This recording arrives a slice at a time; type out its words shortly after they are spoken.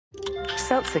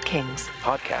Seltzer Kings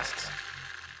podcasts.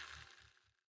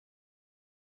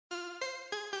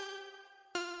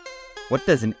 What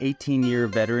does an 18-year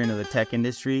veteran of the tech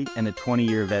industry and a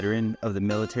 20-year veteran of the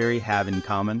military have in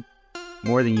common?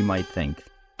 More than you might think.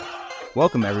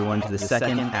 Welcome, everyone, to the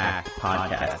Second Act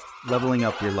podcast, leveling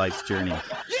up your life's journey.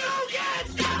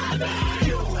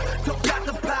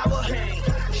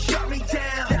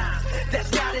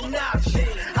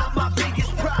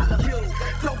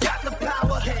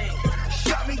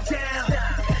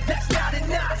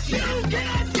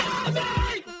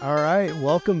 All right,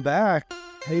 welcome back.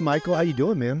 Hey, Michael, how you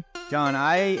doing, man? John,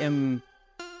 I am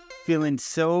feeling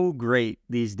so great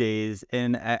these days,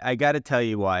 and I got to tell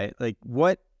you why. Like,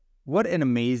 what an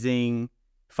amazing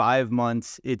 5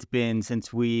 months it's been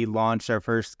since we launched our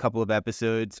first couple of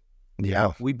episodes.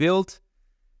 Yeah. We built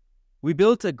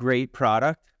a great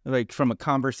product, like from a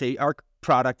conversation. Our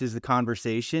product is the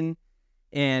conversation,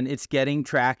 and it's getting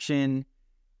traction,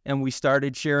 and we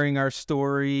started sharing our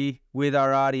story with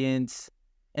our audience.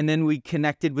 And then we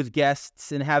connected with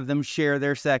guests and have them share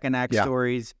their second act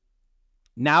stories.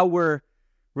 Now we're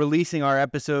releasing our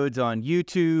episodes on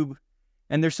YouTube,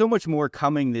 and there's so much more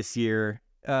coming this year.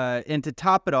 And to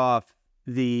top it off,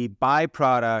 the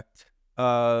byproduct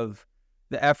of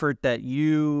the effort that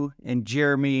you and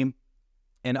Jeremy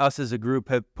and us as a group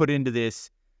have put into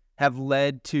this have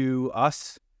led to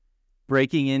us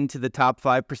breaking into the top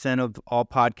 5% of all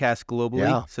podcasts globally.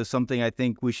 Yeah. So something I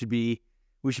think we should be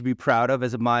proud of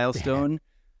as a milestone.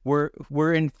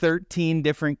 We're in 13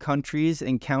 different countries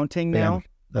and counting now. Man,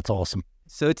 that's awesome.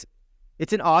 So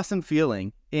it's an awesome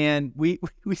feeling. And we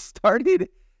started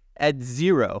at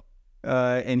zero,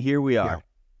 and here we are. Yeah.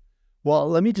 Well,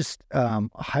 let me just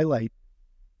highlight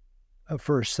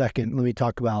for a second. Let me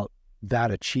talk about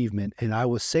that achievement. And I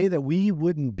will say that we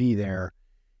wouldn't be there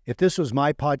if this was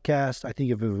my podcast. I think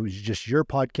if it was just your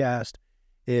podcast,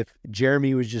 if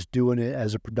Jeremy was just doing it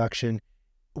as a production,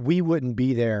 we wouldn't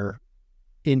be there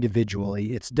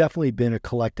individually. It's definitely been a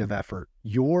collective effort.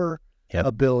 Your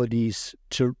abilities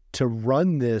to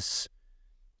run this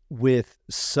with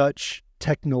such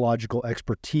technological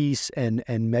expertise and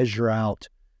measure out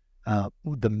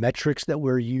the metrics that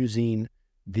we're using,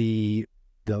 the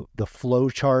flow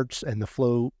charts and the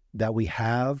flow that we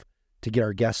have to get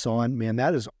our guests on, man,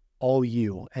 that is all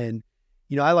you. And,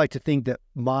 I like to think that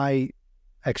my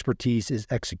expertise is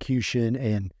execution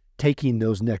and taking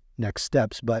those next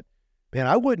steps. But man,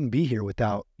 I wouldn't be here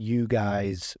without you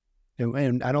guys.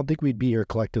 And I don't think we'd be here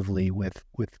collectively with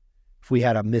if we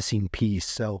had a missing piece.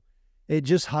 So it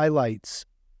just highlights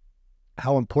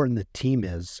how important the team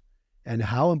is and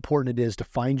how important it is to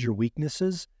find your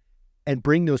weaknesses and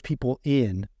bring those people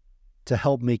in to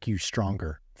help make you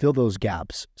stronger, fill those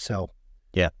gaps. So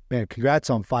yeah, man,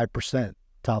 congrats on 5%,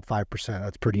 top 5%.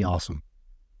 That's pretty awesome.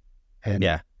 And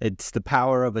yeah, it's the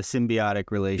power of a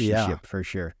symbiotic relationship for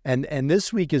sure. And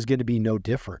this week is going to be no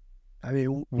different. I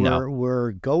mean,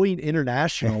 we're going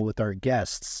international with our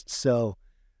guests, so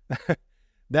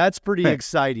that's pretty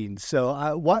exciting.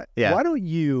 So why don't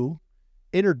you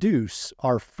introduce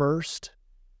our first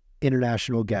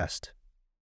international guest?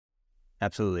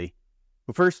 Absolutely.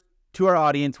 Well, first, to our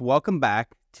audience, welcome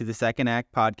back to the Second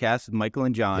Act podcast with Michael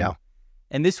and John. Yeah.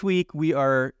 And this week we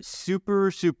are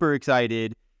super, super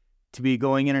excited to be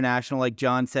going international, like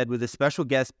John said, with a special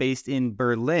guest based in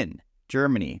Berlin,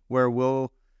 Germany, where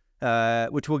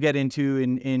which we'll get into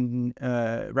in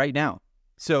right now.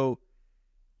 So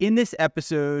in this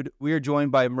episode, we are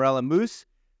joined by Mirela Moose,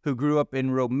 who grew up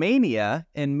in Romania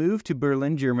and moved to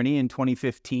Berlin, Germany in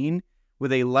 2015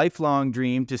 with a lifelong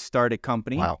dream to start a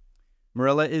company. Wow.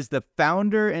 Mirela is the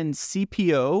founder and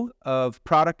CPO of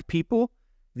Product People,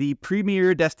 the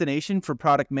premier destination for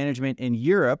product management in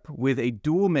Europe, with a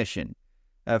dual mission.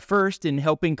 First, in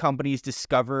helping companies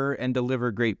discover and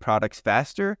deliver great products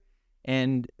faster,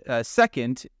 and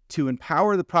second, to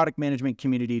empower the product management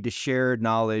community to share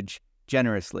knowledge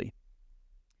generously.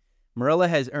 Mirela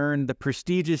has earned the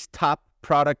prestigious Top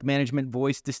Product Management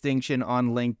Voice distinction on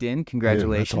LinkedIn.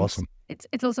 Congratulations. Yeah, that's awesome.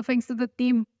 It's also thanks to the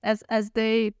team, as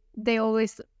they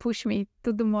always push me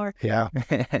to do more. Yeah.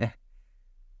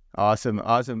 Awesome.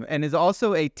 And is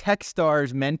also a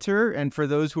Techstars mentor. And for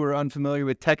those who are unfamiliar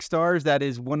with Techstars, that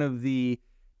is one of the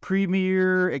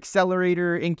premier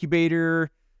accelerator,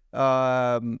 incubator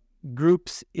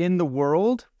groups in the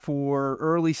world for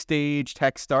early stage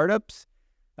tech startups,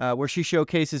 where she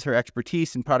showcases her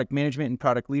expertise in product management and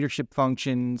product leadership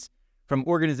functions from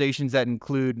organizations that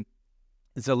include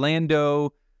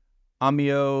Zalando,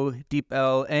 Amio,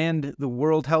 DeepL, and the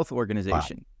World Health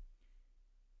Organization. Wow.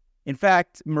 In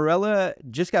fact, Mirela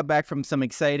just got back from some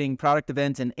exciting product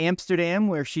events in Amsterdam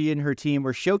where she and her team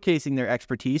were showcasing their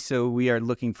expertise. So we are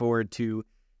looking forward to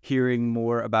hearing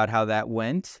more about how that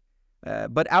went.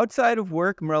 But outside of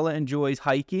work, Mirela enjoys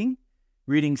hiking,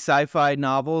 reading sci-fi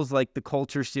novels like the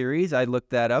Culture series. I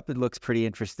looked that up. It looks pretty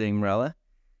interesting, Mirela.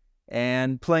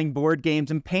 And playing board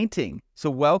games and painting. So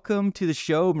welcome to the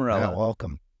show, Mirela. Yeah,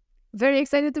 welcome. Very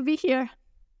excited to be here.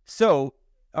 So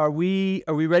are we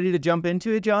ready to jump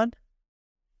into it, John?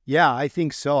 Yeah, I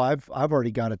think so. I've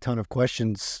already got a ton of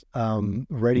questions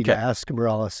ready to ask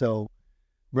Mirela. So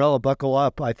Mirela, buckle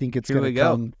up. I think it's going to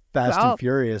come fast and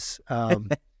furious.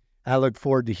 I look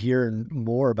forward to hearing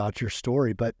more about your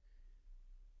story. But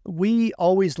we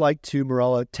always like to,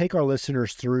 Mirela, take our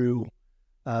listeners through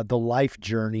the life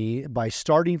journey by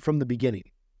starting from the beginning.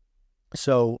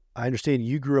 So I understand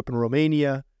you grew up in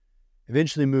Romania,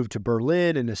 eventually moved to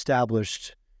Berlin and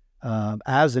established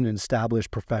as an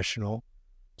established professional.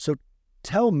 So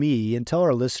tell me and tell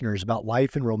our listeners about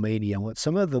life in Romania and what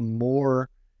some of the more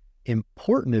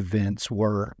important events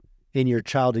were in your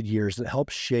childhood years that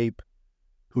helped shape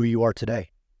who you are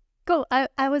today. Cool.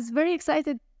 I was very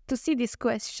excited to see this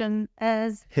question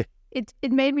as it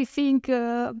made me think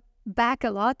back a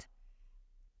lot.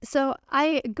 So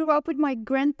I grew up with my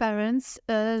grandparents.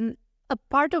 A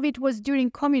part of it was during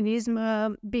communism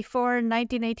before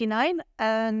 1989,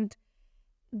 and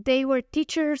they were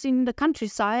teachers in the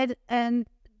countryside, and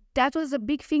that was a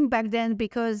big thing back then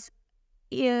because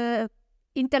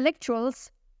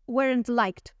intellectuals weren't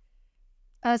liked.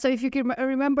 So if you can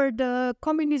remember, the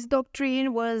communist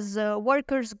doctrine was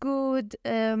workers good,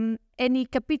 any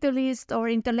capitalist or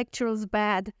intellectuals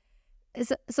bad.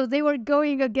 So they were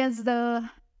going against the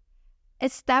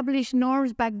established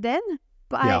norms back then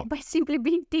by simply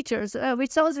being teachers,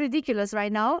 which sounds ridiculous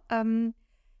right now.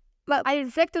 But I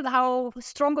reflected how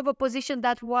strong of a position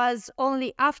that was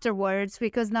only afterwards,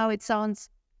 because now it sounds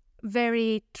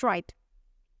very trite.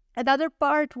 Another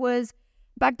part was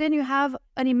back then you have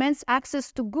an immense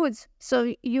access to goods,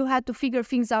 so you had to figure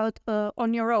things out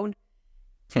on your own.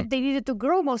 They needed to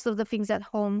grow most of the things at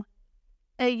home.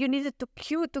 You needed to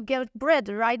queue to get bread.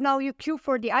 Right now you queue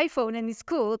for the iPhone and it's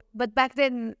cool, but back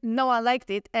then no one liked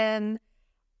it. And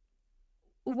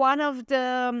one of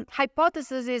the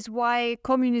hypotheses is why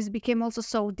communists became also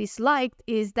so disliked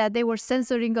is that they were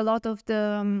censoring a lot of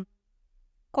the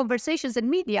conversations and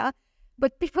media,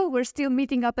 but people were still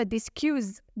meeting up at these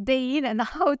queues day in and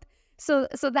out. So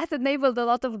that enabled a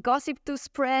lot of gossip to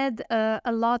spread, a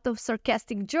lot of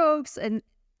sarcastic jokes, and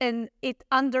it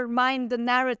undermined the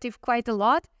narrative quite a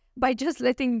lot by just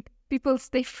letting people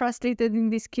stay frustrated in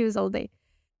these queues all day.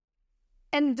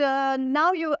 And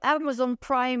now you Amazon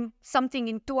Prime something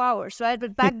in 2 hours, right?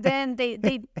 But back then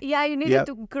you needed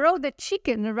to grow the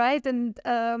chicken, right? And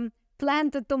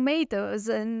plant the tomatoes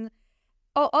and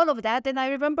all of that. And I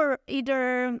remember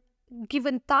either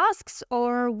given tasks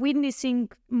or witnessing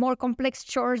more complex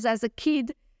chores as a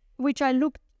kid, which I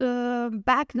looked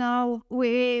back now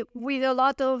with a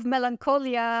lot of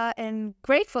melancholia and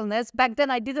gratefulness. Back then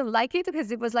I didn't like it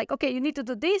because it was like, okay, you need to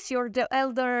do this, you're the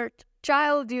elder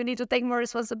child, you need to take more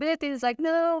responsibilities. Like,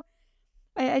 no,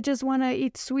 I just want to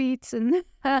eat sweets and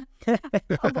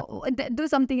do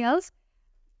something else.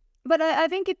 But I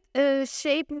think it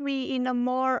shaped me in a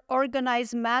more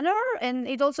organized manner, and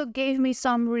it also gave me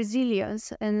some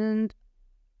resilience, and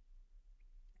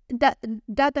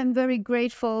that I'm very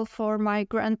grateful for my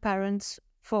grandparents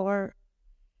for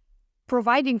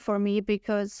providing for me,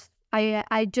 because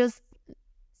I just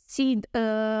see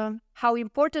how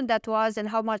important that was and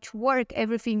how much work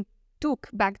everything took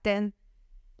back then.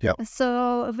 Yeah.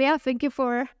 So thank you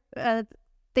for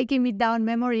taking me down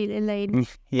memory lane.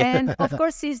 And of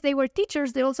course, since they were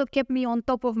teachers, they also kept me on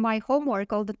top of my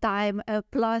homework all the time.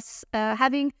 Plus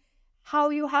having how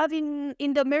you have in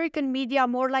the American media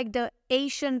more like the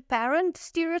Asian parent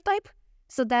stereotype.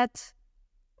 So that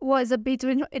was a bit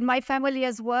in my family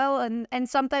as well. And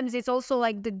sometimes it's also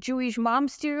like the Jewish mom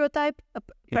stereotype.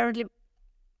 Apparently,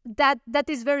 that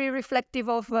is very reflective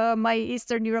of my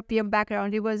Eastern European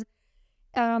background. It was,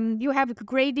 you have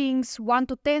gradings 1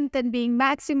 to 10, 10 being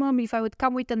maximum. If I would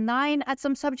come with a 9 at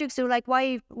some subjects, they're like,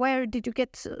 why did you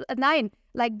get a 9?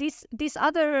 Like this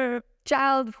other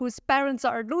child whose parents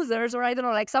are losers, or I don't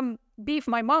know, like some beef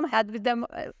my mom had with them.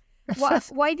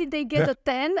 Why did they get a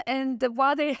 10? And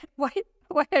why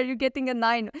are you getting a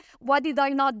 9? What did I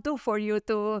not do for you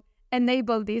to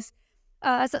enable this?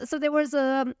 So there was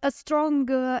a strong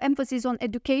emphasis on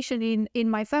education in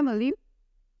my family,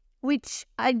 which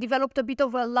I developed a bit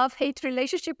of a love-hate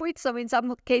relationship with. So in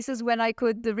some cases when I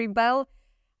could rebel,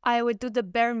 I would do the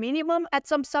bare minimum at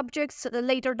some subjects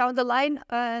later down the line.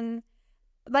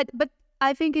 But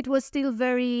I think it was still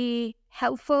very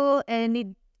helpful, and it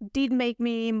did make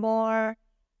me more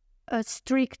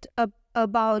strict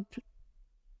about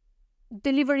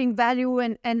delivering value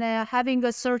and having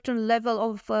a certain level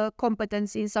of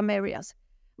competence in some areas,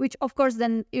 which of course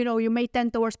then, you may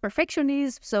tend towards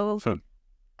perfectionism. So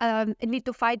I need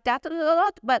to fight that a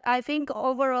lot. But I think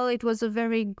overall it was a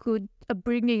very good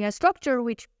bringing a structure,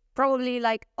 which probably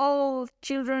like all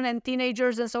children and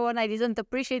teenagers and so on, I didn't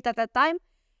appreciate at that time.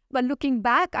 But looking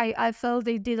back, I felt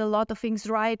they did a lot of things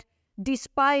right,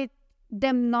 despite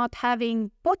them not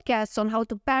having podcasts on how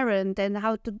to parent and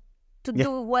how to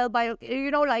do well by,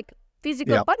 like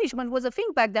physical punishment was a thing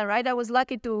back then, right? I was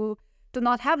lucky to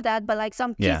not have that, but like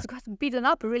some kids got beaten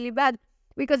up really bad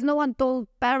because no one told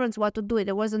parents what to do.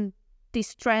 There wasn't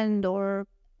this trend or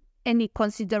any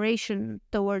consideration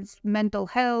towards mental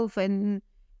health and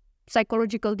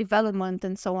psychological development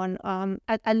and so on,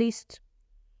 at least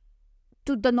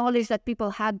to the knowledge that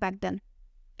people had back then.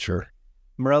 Sure.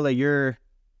 Mirela, your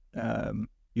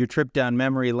trip down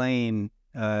memory lane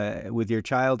with your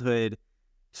childhood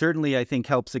certainly, I think,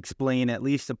 helps explain at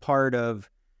least a part of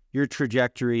your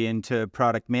trajectory into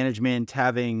product management,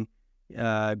 having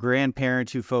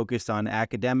grandparents who focused on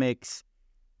academics,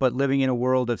 but living in a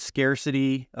world of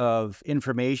scarcity of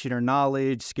information or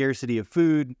knowledge, scarcity of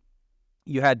food.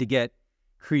 You had to get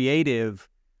creative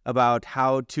about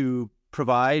how to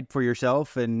provide for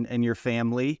yourself and your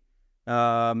family,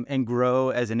 and grow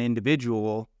as an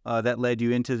individual. That led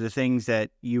you into the things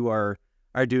that you are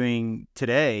doing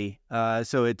today.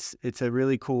 So it's a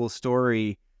really cool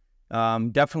story.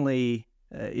 Definitely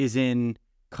is in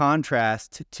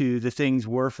contrast to the things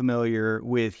we're familiar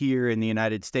with here in the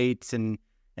United States, and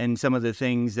some of the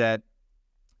things that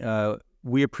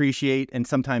we appreciate and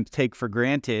sometimes take for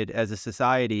granted as a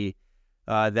society.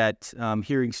 That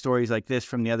hearing stories like this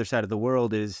from the other side of the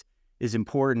world is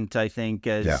important, I think,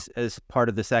 as part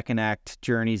of the second act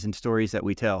journeys and stories that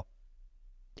we tell.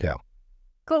 Yeah.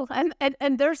 Cool.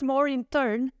 And there's more in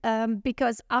turn,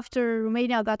 because after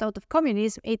Romania got out of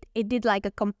communism, it did like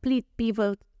a complete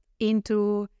pivot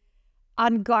into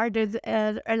unguarded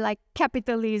like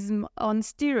capitalism on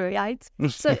steroids.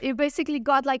 So it basically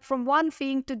got like from one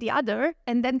thing to the other,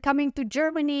 and then coming to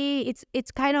Germany,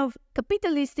 it's kind of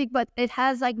capitalistic, but it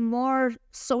has like more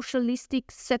socialistic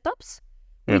setups,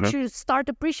 which you start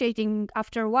appreciating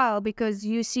after a while, because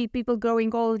you see people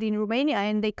growing old in Romania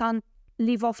and they can't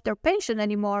live off their pension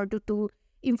anymore due to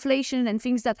inflation and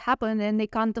things that happen, and they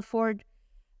can't afford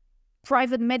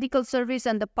private medical service,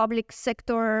 and the public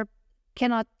sector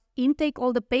cannot intake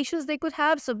all the patients they could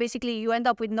have. So basically you end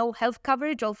up with no health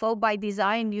coverage, although by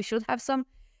design you should have some.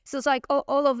 So it's like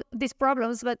all of these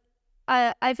problems. But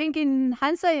I think in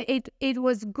hindsight it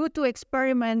was good to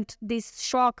experiment this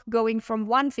shock going from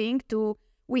one thing to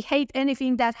we hate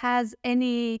anything that has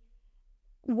any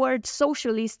word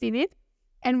socialist in it,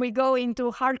 and we go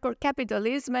into hardcore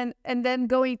capitalism, and then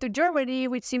going to Germany,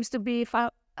 which seems to be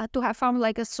to have found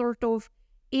like a sort of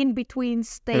in-between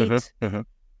state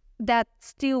that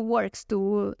still works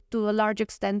to a large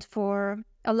extent for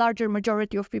a larger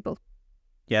majority of people.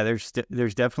 Yeah, there's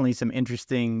definitely some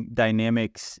interesting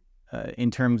dynamics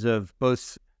in terms of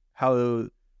both how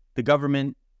the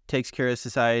government takes care of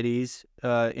societies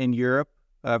in Europe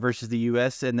versus the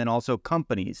U.S., and then also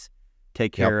companies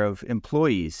take care of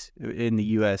employees in the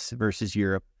U.S. versus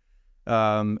Europe.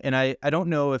 And I don't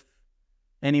know if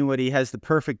anybody has the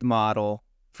perfect model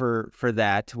for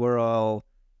that. We're all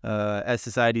as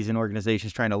societies and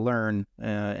organizations trying to learn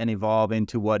and evolve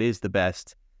into what is the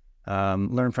best,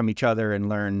 learn from each other and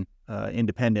learn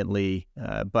independently.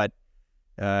 But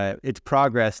it's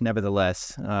progress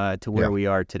nevertheless to where we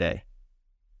are today.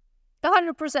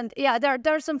 100%. Yeah, there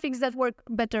are some things that work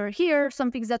better here, some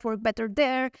things that work better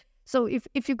there. So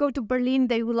if you go to Berlin,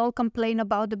 they will all complain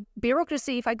about the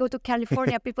bureaucracy. If I go to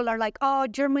California, people are like, oh,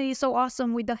 Germany is so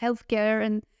awesome with the healthcare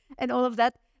and all of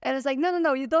that. And it's like,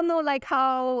 no, you don't know like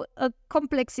how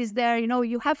complex is there.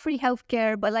 You have free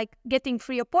healthcare, but like getting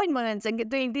free appointments and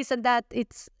doing this and that,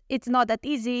 it's not that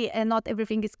easy, and not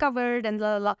everything is covered and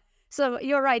blah, blah, blah. So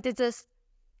you're right. It's just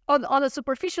on a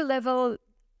superficial level,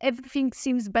 everything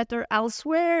seems better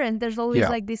elsewhere. And there's always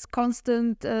like this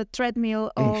constant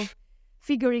treadmill of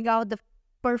figuring out the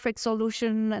perfect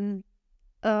solution, and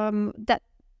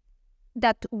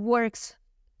that works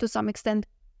to some extent.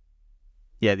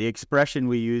 Yeah, the expression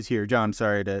we use here, John,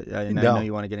 sorry I know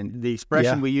you want to get in. The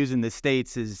expression we use in the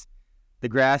States is the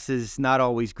grass is not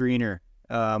always greener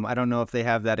I don't know if they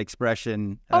have that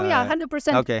expression. Oh, yeah,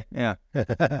 100%. Okay, yeah.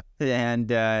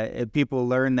 And people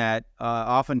learn that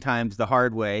oftentimes the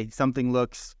hard way. Something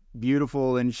looks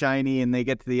beautiful and shiny, and they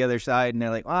get to the other side, and they're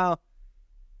like, wow,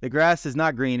 the grass is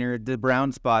not greener. The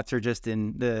brown spots are just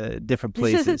in the different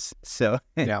places. So,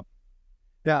 yeah.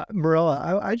 Yeah,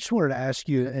 Mirela, I just wanted to ask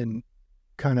you, and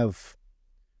kind of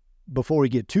before we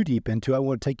get too deep into it, I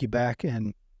want to take you back,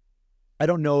 and I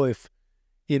don't know if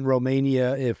in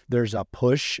Romania, if there's a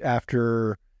push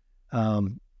after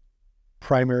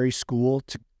primary school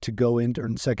to go into, or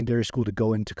in secondary school to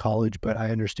go into college, but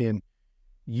I understand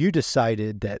you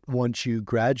decided that once you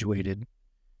graduated,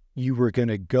 you were going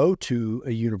to go to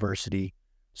a university.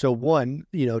 So one,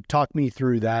 talk me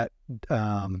through that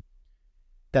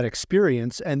that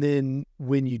experience, and then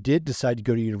when you did decide to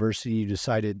go to university, you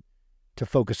decided to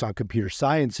focus on computer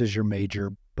science as your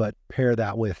major, but pair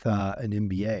that with an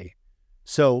MBA.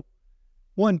 So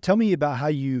one, tell me about how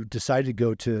you decided to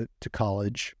go to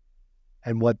college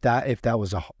and if that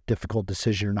was a difficult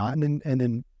decision or not, and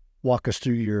then walk us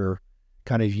through your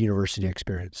kind of university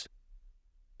experience.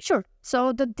 Sure.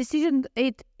 So the decision,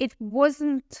 it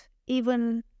wasn't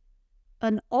even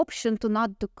an option to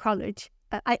not do college.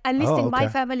 At least in my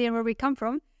family and where we come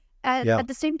from. At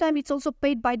the same time, it's also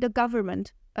paid by the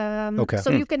government. So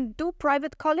you can do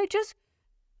private colleges,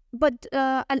 but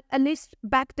at least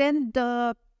back then,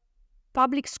 the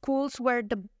public schools were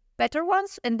the better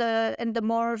ones and the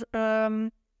more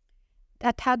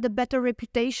that had the better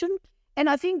reputation. And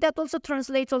I think that also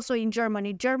translates also in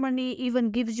Germany. Germany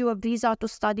even gives you a visa to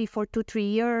study for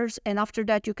 2-3 years. And after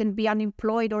that, you can be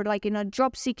unemployed or like in a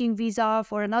job-seeking visa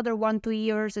for another 1-2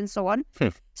 years and so on.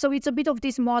 So it's a bit of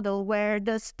this model where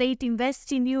the state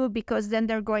invests in you because then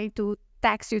they're going to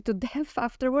tax you to death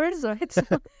afterwards. So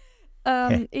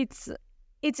it's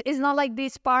not like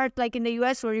this part like in the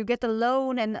US where you get a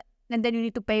loan and then you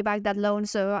need to pay back that loan.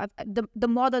 So the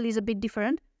model is a bit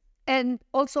different. And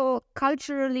also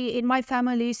culturally in my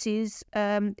family,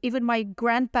 even my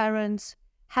grandparents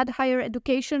had higher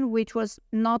education, which was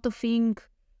not a thing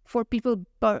for people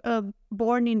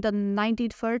born in the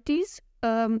 1930s.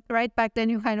 Right back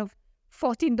then, you kind of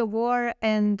fought in the war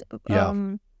and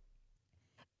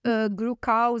grew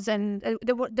cows, and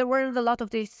there weren't a lot of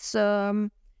these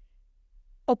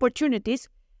opportunities.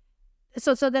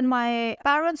 So then my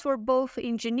parents were both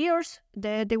engineers.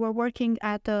 They were working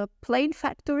at a plane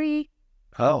factory,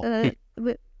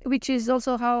 which is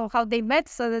also how they met.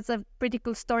 So that's a pretty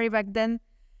cool story back then.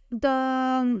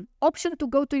 The option to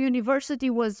go to university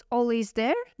was always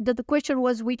there. The question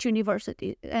was which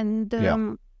university. And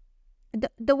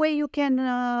the way you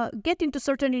can get into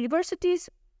certain universities,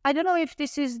 I don't know if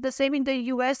this is the same in the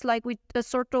US, like with a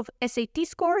sort of SAT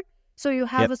score. So you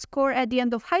have a score at the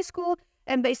end of high school.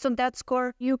 And based on that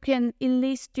score, you can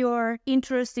enlist your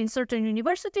interest in certain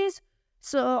universities.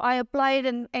 So I applied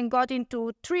and got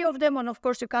into 3 of them. And of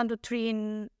course, you can't do 3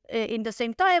 in the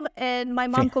same time. And my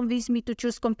mom convinced me to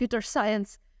choose computer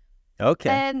science. Okay.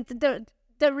 And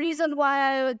the reason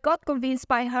why I got convinced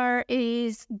by her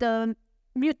is the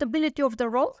mutability of the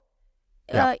role.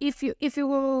 If you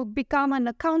will become an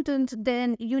accountant,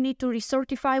 then you need to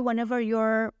recertify whenever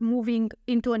you're moving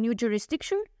into a new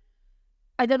jurisdiction.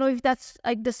 I don't know if that's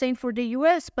like the same for the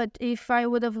US, but if I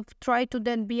would have tried to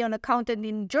then be an accountant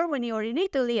in Germany or in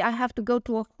Italy, I have to go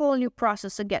to a whole new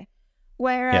process again.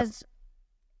 Whereas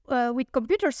with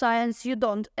computer science, you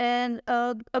don't. And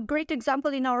a great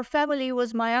example in our family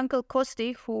was my uncle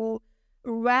Kosti, who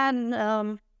ran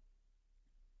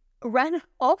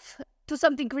off to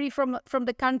some degree from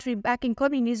the country back in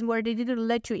communism where they didn't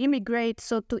let you immigrate.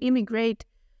 So to immigrate,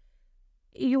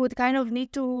 you would kind of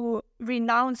need to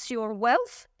renounce your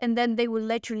wealth, and then they will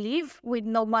let you leave with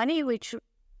no money, which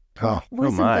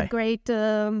wasn't a great...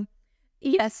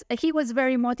 yes, he was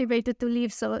very motivated to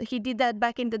leave, so he did that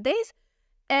back in the days.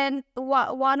 And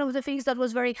one of the things that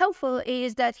was very helpful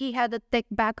is that he had a tech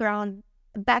background.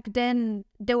 Back then,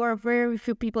 there were very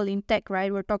few people in tech,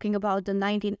 right? We're talking about the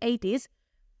 1980s.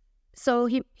 So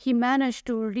he managed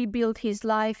to rebuild his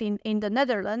life in the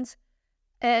Netherlands.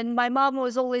 And my mom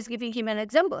was always giving him an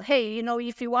example. Hey,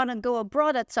 if you want to go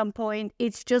abroad at some point,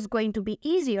 it's just going to be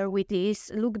easier with this.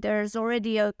 Look, there's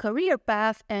already a career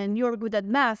path and you're good at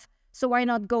math. So why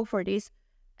not go for this?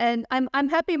 And I'm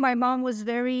happy my mom was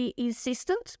very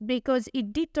insistent because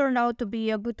it did turn out to be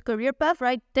a good career path,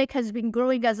 right? Tech has been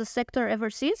growing as a sector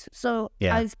ever since. So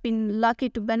I've been lucky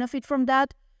to benefit from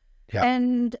that. Yeah.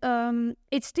 And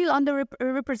it's still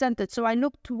underrepresented. So I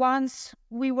looked once,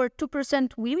 we were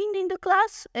 2% women in the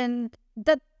class, and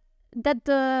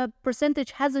that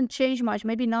percentage hasn't changed much.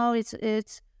 Maybe now it's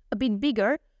a bit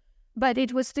bigger, but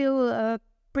it was still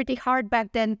pretty hard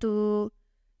back then to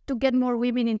get more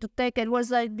women into tech. It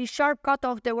was like the sharp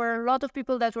cutoff. There were a lot of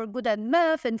people that were good at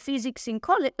math and physics in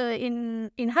college,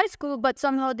 in high school, but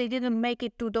somehow they didn't make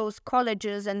it to those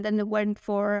colleges, and then they went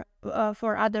for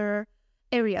other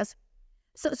areas.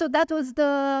 So that was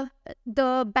the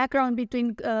background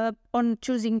between on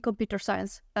choosing computer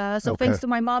science. So Okay. thanks to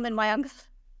my mom and my uncle.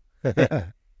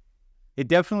 It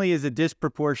definitely is a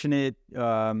disproportionate,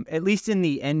 at least in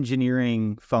the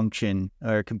engineering function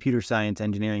or computer science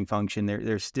engineering function,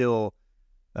 there's still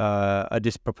a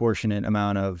disproportionate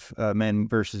amount of men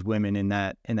versus women in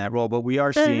that role. But we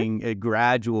are seeing a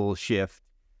gradual shift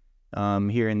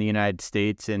here in the United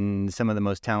States, and some of the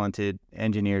most talented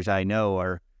engineers I know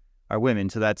are women.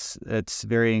 So that's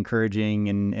very encouraging,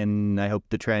 and I hope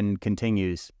the trend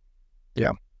continues.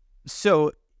 Yeah.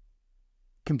 So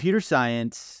computer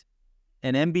science,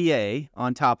 an MBA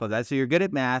on top of that. So you're good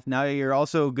at math. Now you're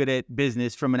also good at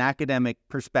business from an academic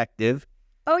perspective.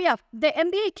 Oh, yeah. The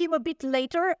MBA came a bit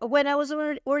later when I was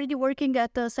already working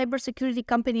at a cybersecurity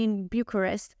company in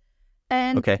Bucharest.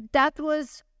 And that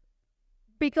was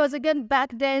because, again, back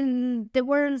then there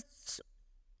weren't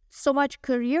so much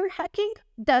career hacking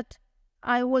that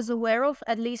I was aware of.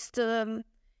 At least,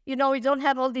 you don't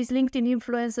have all these LinkedIn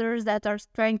influencers that are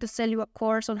trying to sell you a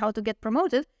course on how to get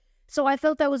promoted. So I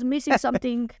felt I was missing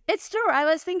something. It's true. I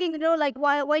was thinking, like,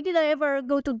 why did I ever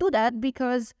go to do that?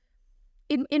 Because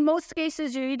in most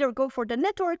cases, you either go for the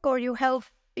network or you hope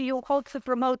to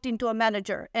promote into a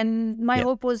manager. And my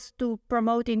hope was to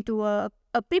promote into a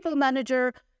people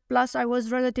manager. Plus, I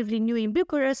was relatively new in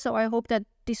Bucharest, so I hope that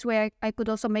this way I could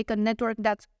also make a network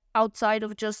that's outside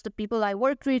of just the people I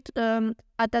worked with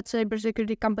at that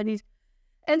cybersecurity companies.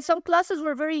 And some classes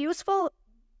were very useful,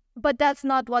 but that's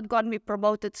not what got me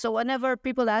promoted. So whenever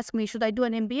people ask me, should I do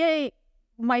an MBA?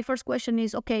 My first question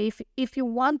is, okay, if you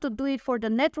want to do it for the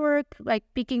network, like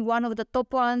picking one of the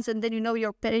top ones, and then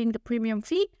you're paying the premium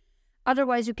fee.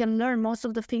 Otherwise, you can learn most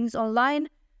of the things online.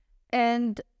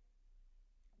 And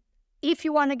if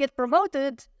you want to get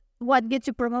promoted, what gets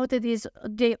you promoted is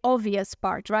the obvious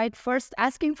part, right? First,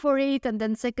 asking for it, and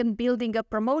then second, building a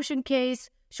promotion case,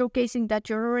 showcasing that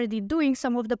you're already doing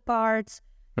some of the parts,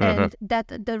 and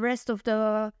that the rest of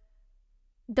the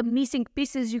missing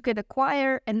pieces you can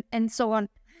acquire, and so on.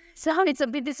 So it's a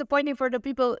bit disappointing for the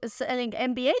people selling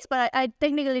MBAs, but I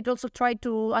technically also try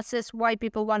to assess why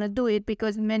people want to do it,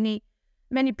 because many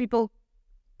people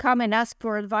come and ask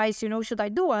for advice, should I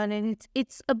do one? And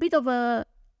it's a bit of a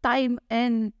time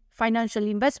and financial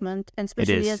investment, and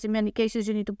especially as in many cases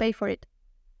you need to pay for it.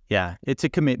 Yeah, it's a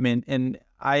commitment, and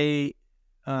I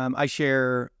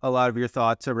share a lot of your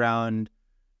thoughts around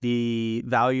the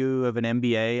value of an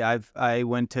MBA. I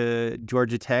went to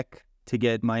Georgia Tech to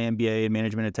get my MBA in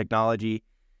Management and Technology,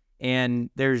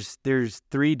 and there's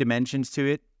three dimensions to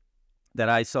it that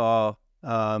I saw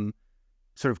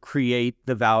sort of create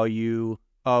the value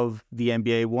of the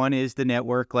MBA. One is the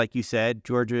network, like you said.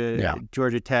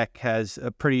 Georgia Tech has a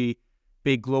pretty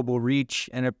big global reach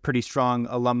and a pretty strong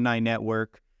alumni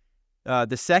network.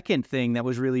 The second thing that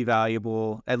was really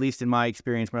valuable, at least in my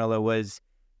experience, Mirela, was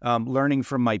learning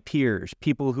from my peers,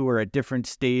 people who are at different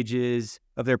stages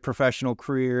of their professional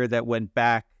career that went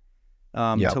back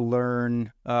to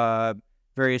learn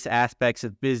various aspects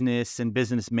of business and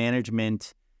business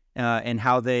management and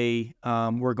how they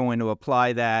were going to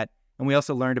apply that. And we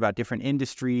also learned about different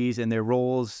industries and their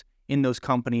roles in those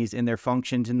companies and their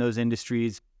functions in those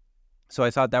industries. So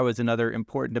I thought that was another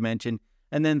important dimension.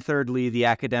 And then thirdly, the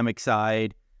academic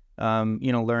side,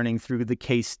 learning through the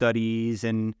case studies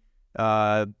and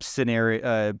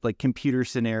like computer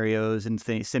scenarios and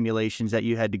simulations that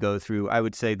you had to go through. I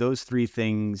would say those three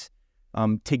things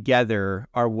together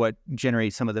are what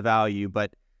generate some of the value,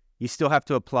 but you still have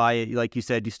to apply it. Like you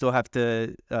said, you still have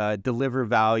to deliver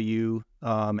value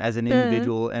as an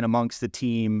individual and amongst the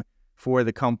team for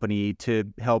the company to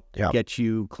help get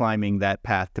you climbing that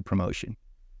path to promotion.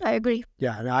 I agree.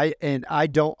 Yeah, and I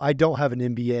don't have an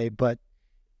MBA, but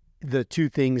the two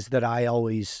things that I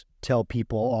always tell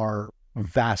people are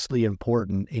vastly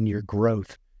important in your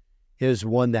growth is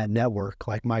one, that network,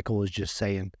 like Michael was just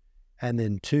saying, and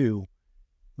then two,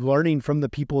 learning from the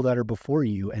people that are before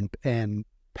you and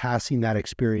passing that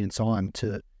experience on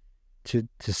to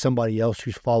somebody else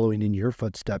who's following in your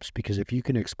footsteps. Because if you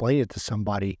can explain it to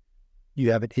somebody,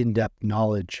 you have an in-depth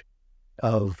knowledge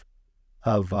of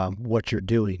what you're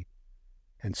doing,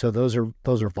 and so those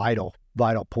are vital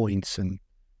points. And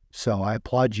so I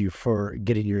applaud you for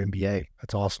getting your MBA.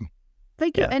 That's awesome.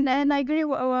 Thank you. And I agree.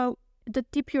 The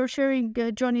tip you're sharing,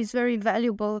 John, is very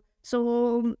valuable.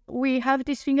 So we have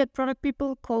this thing at Product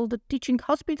People called the teaching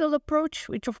hospital approach,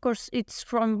 which of course it's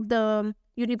from the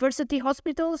university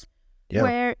hospitals, Yeah.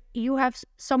 where you have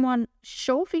someone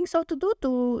show things how to do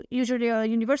to usually a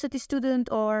university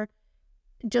student or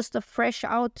just a fresh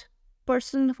out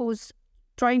person who's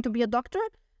trying to be a doctor.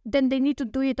 Then they need to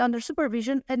do it under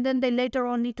supervision, and then they later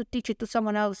on need to teach it to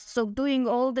someone else. So doing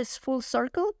all this full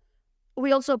circle,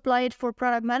 we also apply it for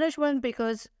product management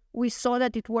because we saw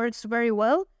that it works very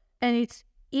well, and it's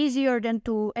easier than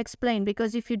to explain,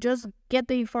 because if you just get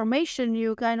the information,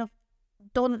 you kind of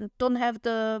don't have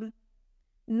the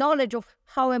knowledge of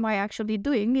how am I actually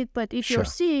doing it. But if you're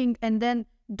seeing and then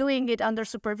doing it under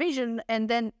supervision, and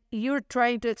then you're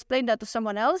trying to explain that to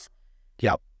someone else,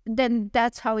 then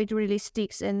that's how it really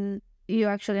sticks and you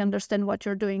actually understand what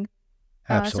you're doing.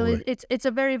 Absolutely. So it's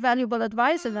a very valuable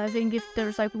advice, and I think if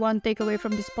there's like one takeaway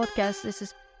from this podcast, this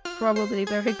is probably a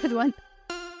very good one.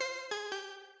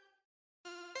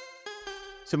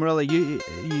 So Mirela, you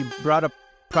brought up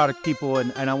product people,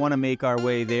 and I want to make our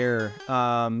way there.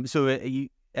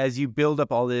 As you build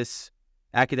up all this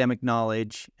academic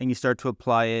knowledge and you start to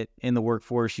apply it in the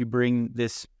workforce, you bring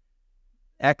this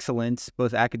excellence,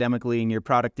 both academically and your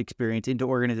product experience, into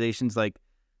organizations like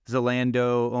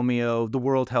Zalando, Omio, the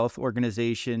World Health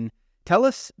Organization. Tell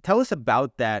us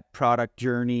about that product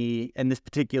journey and this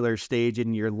particular stage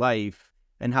in your life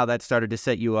and how that started to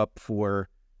set you up for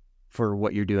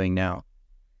what you're doing now.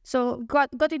 So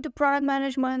got into product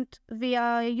management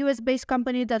via a US-based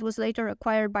company that was later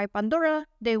acquired by Pandora.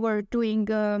 They were doing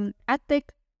ad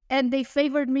tech, and they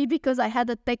favored me because I had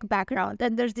a tech background.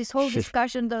 And there's this whole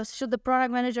discussion, should the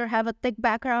product manager have a tech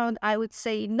background? I would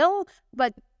say no,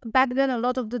 but back then a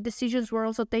lot of the decisions were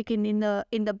also taken in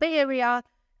the Bay Area,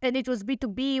 and it was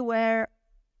B2B, where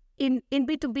in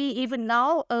B2B even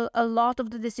now a lot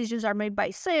of the decisions are made by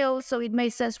sales, so it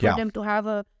made sense for them to have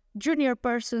a junior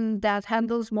person that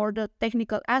handles more the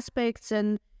technical aspects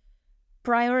and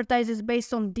prioritizes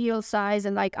based on deal size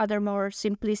and like other more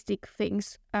simplistic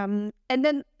things. And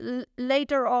then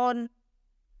later on,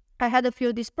 I had a few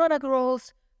of these product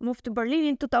roles, moved to Berlin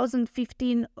in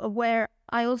 2015, where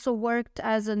I also worked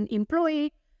as an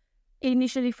employee,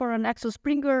 initially for an Axel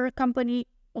Springer company,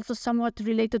 also somewhat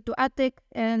related to AdTech,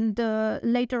 and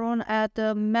later on at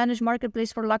a managed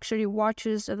marketplace for luxury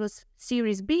watches. It was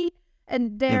Series B.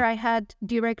 And there I had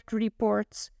direct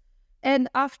reports. And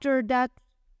after that,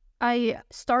 I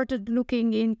started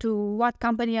looking into what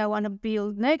company I want to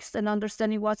build next and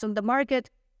understanding what's on the market.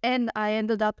 And I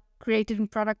ended up creating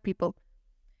product people.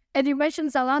 And you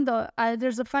mentioned Zalando.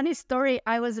 There's a funny story.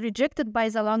 I was rejected by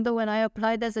Zalando when I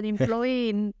applied as an employee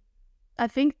in, I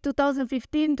think,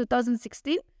 2015,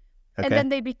 2016. Okay. And then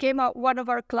they became one of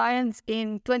our clients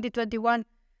in 2021.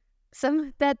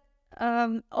 That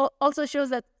also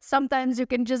shows that sometimes you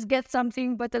can just get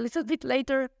something, but a little bit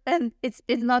later, and it's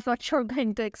not what you're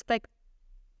going to expect.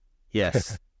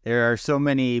 Yes, there are so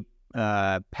many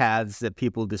paths that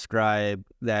people describe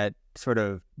that sort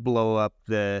of blow up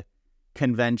the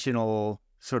conventional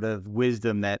sort of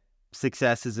wisdom that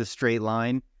success is a straight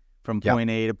line from point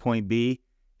A to point B.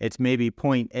 It's maybe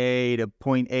point A to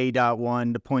point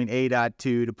A.1 to point A.2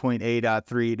 to point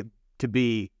A.3 to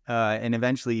B, and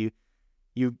eventually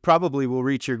you probably will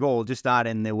reach your goal, just not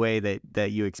in the way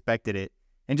that you expected it.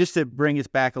 And just to bring us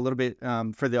back a little bit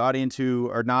for the audience who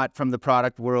are not from the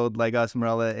product world like us,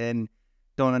 Mirela, and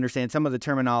don't understand some of the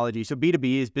terminology. So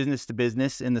B2B is business to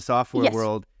business in the software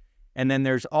world. And then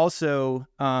there's also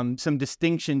some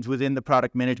distinctions within the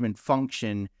product management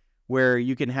function where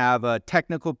you can have a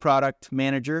technical product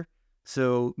manager.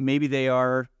 So maybe they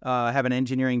have an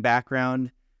engineering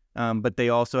background, but they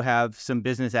also have some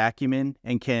business acumen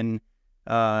and can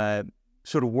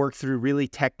sort of work through really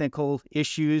technical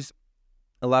issues.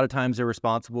 A lot of times they're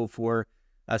responsible for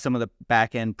some of the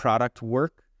back-end product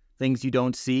work, things you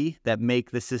don't see that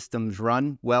make the systems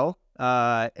run well.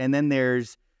 And then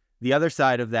there's the other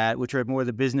side of that, which are more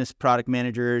the business product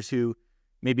managers who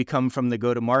maybe come from the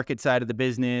go-to-market side of the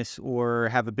business or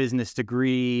have a business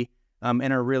degree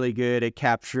and are really good at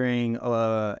capturing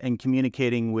and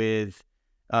communicating with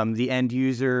the end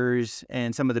users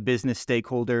and some of the business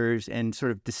stakeholders and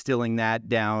sort of distilling that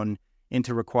down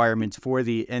into requirements for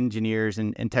the engineers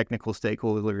and technical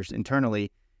stakeholders internally.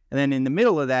 And then in the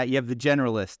middle of that, you have the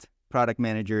generalist product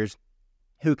managers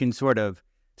who can sort of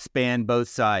span both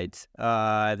sides.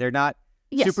 They're not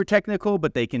super technical,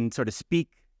 but they can sort of speak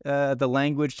the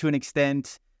language to an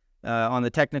extent on the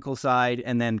technical side,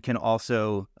 and then can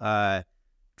also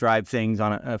drive things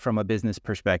from a business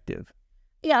perspective.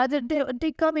 Yeah,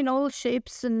 they come in all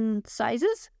shapes and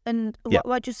sizes, and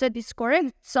what you said is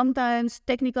correct. Sometimes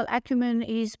technical acumen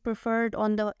is preferred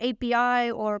on the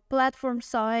API or platform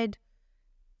side.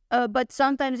 but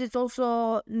sometimes it's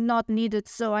also not needed.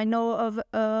 So I know of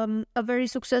a very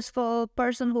successful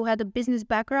person who had a business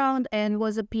background and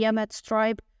was a PM at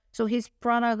Stripe. So his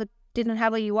product that didn't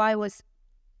have a UI was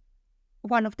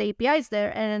one of the APIs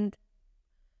there and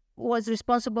was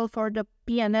responsible for the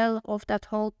P&L of that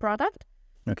whole product.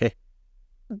 Okay.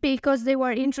 Because they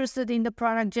were interested in the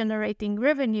product generating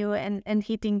revenue and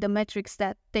hitting the metrics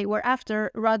that they were after,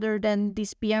 rather than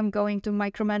this PM going to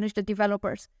micromanage the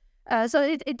developers. So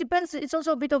it depends. It's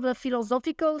also a bit of the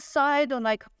philosophical side on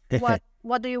like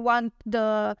what do you want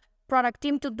the product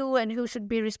team to do and who should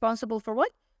be responsible for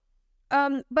what.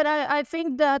 But I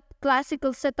think that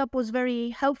classical setup was very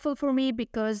helpful for me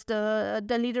because the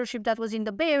leadership that was in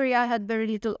the Bay Area had very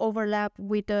little overlap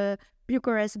with the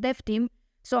Bucharest dev team.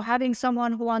 So having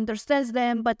someone who understands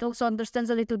them, but also understands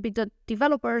a little bit the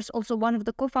developers. Also, one of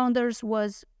the co-founders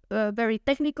was very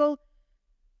technical.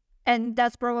 And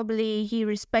that's probably he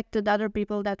respected other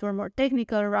people that were more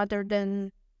technical rather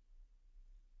than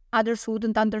others who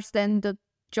wouldn't understand the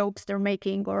jokes they're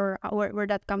making or where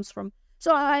that comes from.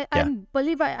 So I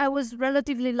believe I was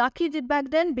relatively lucky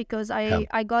back then because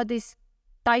I got this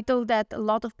title that a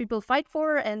lot of people fight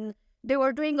for, and they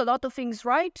were doing a lot of things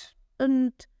right.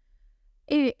 And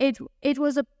it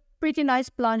was a pretty nice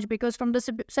plunge because from the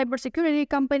cybersecurity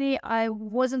company, I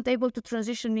wasn't able to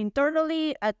transition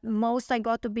internally. At most, I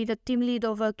got to be the team lead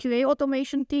of a QA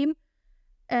automation team,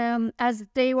 as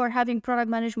they were having product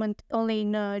management only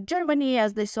in Germany,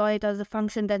 as they saw it as a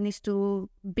function that needs to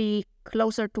be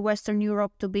closer to Western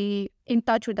Europe to be in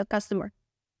touch with the customer,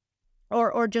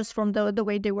 or just from the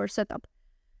way they were set up.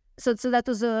 So that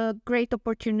was a great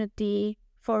opportunity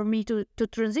for me to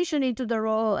transition into the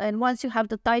role. And once you have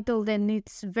the title, then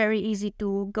it's very easy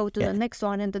to go to the next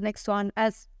one and the next one.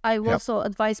 As I also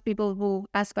advise people who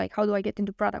ask, like, how do I get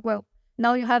into product? Well,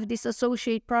 now you have this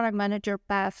associate product manager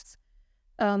paths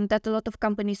that a lot of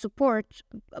companies support.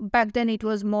 Back then, it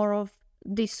was more of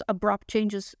these abrupt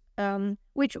changes,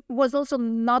 which was also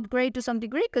not great to some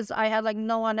degree because I had like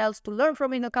no one else to learn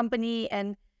from in the company,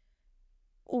 and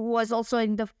was also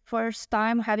in the first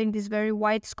time having this very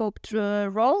wide scoped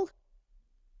role.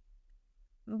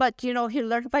 But, you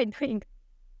learn by doing.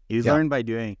 You learn by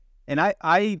doing. And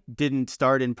I didn't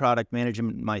start in product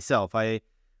management myself.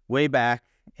 Way back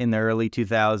in the early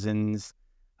 2000s,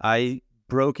 I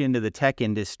broke into the tech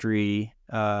industry,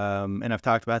 and I've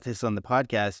talked about this on the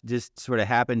podcast, just sort of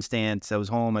happenstance. I was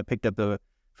home, I picked up the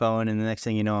phone, and the next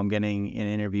thing you know, I'm getting an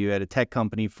interview at a tech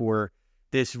company for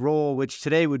this role, which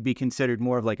today would be considered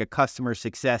more of like a customer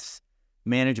success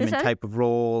management type of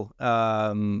role.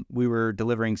 We were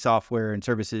delivering software and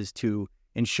services to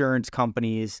insurance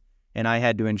companies, and I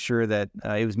had to ensure that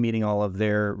it was meeting all of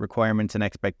their requirements and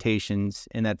expectations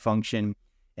in that function.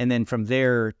 And then from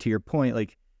there, to your point,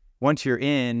 like once you're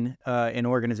in an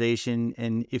organization,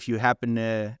 and if you happen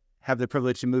to have the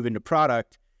privilege to move into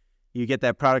product, you get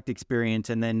that product experience,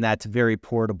 and then that's very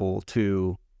portable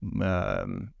to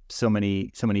so many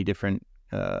different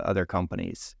other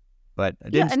companies. But I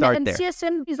didn't start there. And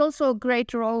CSM is also a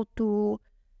great role to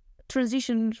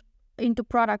transition into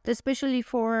product, especially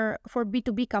for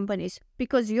B2B companies,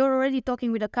 because you're already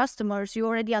talking with the customers, you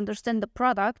already understand the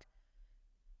product.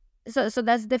 So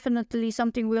that's definitely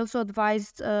something we also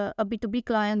advised a B2B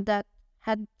client that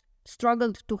had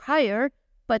struggled to hire,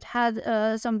 but had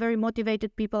some very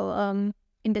motivated people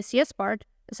in the CS part.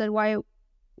 I said,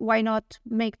 why not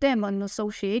make them an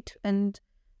associate, and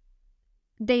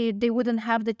they wouldn't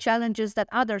have the challenges that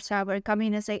others have, where come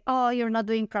in and say, oh, you're not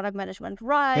doing product management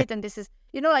right, and this is,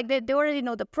 like they already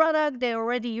know the product, they're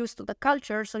already used to the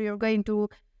culture, so you're going to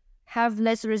have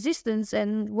less resistance.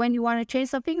 And when you want to change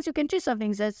some things, you can change some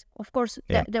things. That's, of course,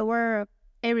 there were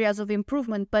areas of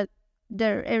improvement, but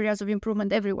there are areas of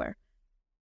improvement everywhere.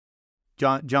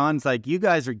 John's like, you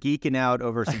guys are geeking out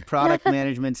over some product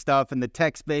management stuff in the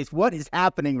tech space. What is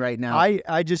happening right now?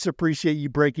 I just appreciate you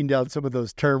breaking down some of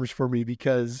those terms for me,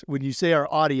 because when you say our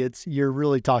audience, you're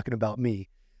really talking about me.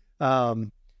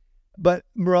 But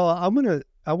Mirela,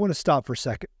 I want to stop for a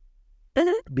second,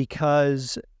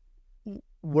 because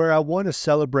where I want to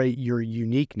celebrate your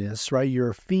uniqueness, right? You're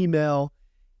a female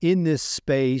in this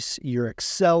space. You're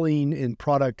excelling in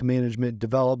product management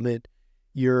development.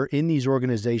 You're in these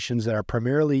organizations that are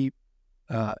primarily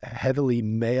heavily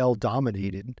male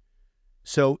dominated.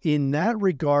 So in that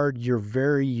regard, you're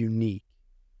very unique.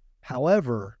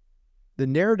 However, the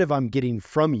narrative I'm getting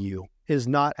from you is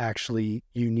not actually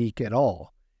unique at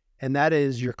all. And that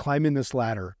is, you're climbing this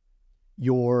ladder,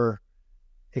 you're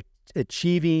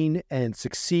achieving and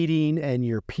succeeding, and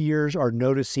your peers are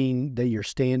noticing that you're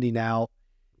standing out,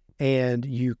 and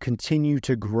you continue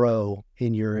to grow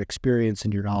in your experience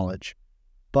and your knowledge.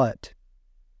 But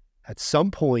at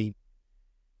some point,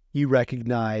 you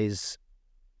recognize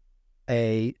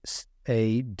a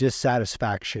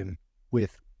dissatisfaction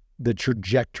with the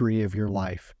trajectory of your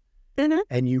life.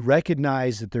 And you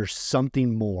recognize that there's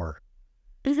something more.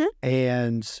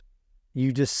 And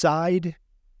you decide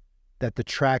that the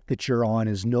track that you're on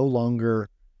is no longer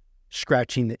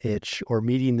scratching the itch or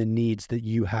meeting the needs that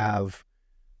you have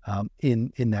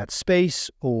in that space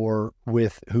or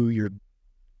with who you're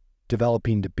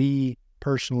developing to be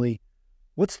personally.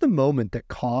 What's the moment that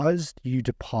caused you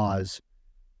to pause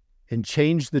and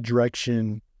change the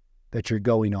direction that you're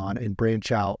going on and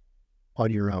branch out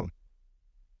on your own?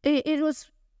 It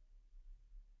was,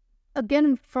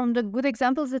 again, from the good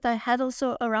examples that I had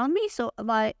also around me. So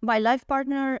my life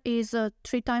partner is a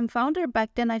 3-time founder.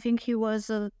 Back then, I think he was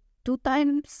a 2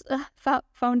 times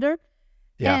founder.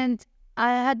 Yeah. And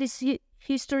I had this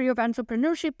history of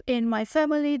entrepreneurship in my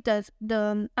family. That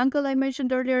the uncle I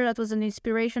mentioned earlier, that was an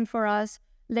inspiration for us,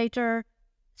 later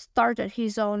started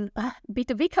his own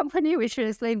B2B company, which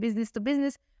is like business to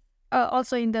business,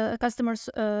 also in the customer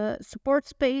support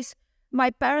space. My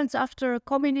parents, after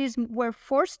communism, were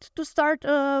forced to start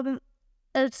a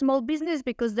small business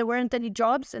because there weren't any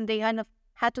jobs and they kind of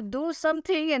had to do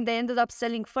something, and they ended up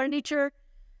selling furniture.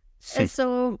 And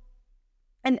so,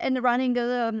 and running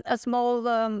a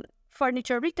small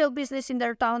furniture retail business in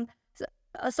their town.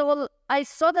 So I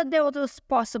saw that there was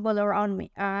possible around me.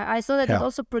 I saw that it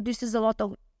also produces a lot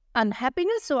of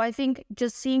unhappiness. So I think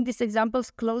just seeing these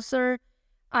examples closer,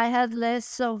 I had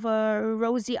less of a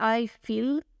rosy eye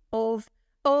feel of,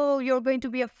 oh, you're going to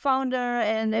be a founder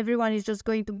and everyone is just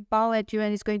going to bow at you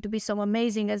and it's going to be so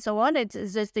amazing and so on. It's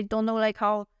just they don't know like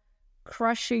how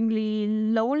crushingly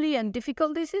lonely and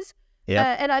difficult this is.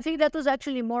 And I think that was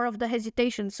actually more of the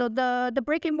hesitation. So the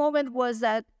breaking moment was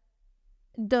that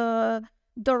the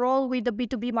role with the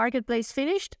B2B marketplace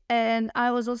finished, and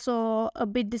I was also a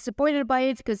bit disappointed by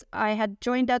it because I had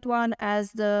joined that one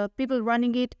as the people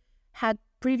running it had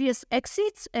previous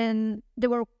exits and they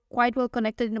were quite well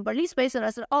connected in the Berlin space, and I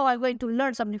said, oh, I'm going to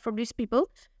learn something from these people.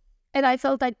 And I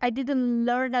felt like I didn't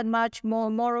learn that much.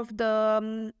 More of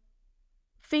the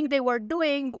thing they were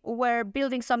doing were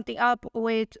building something up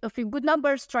with a few good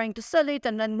numbers, trying to sell it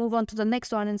and then move on to the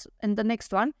next one and the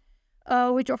next one,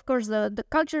 which of course the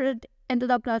culture ended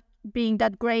up not being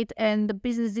that great, and the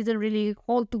business didn't really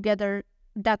hold together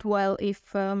that well if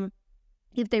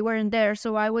they weren't there.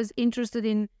 So I was interested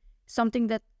in something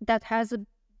that has a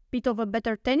bit of a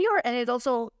better tenure, and it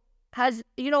also has,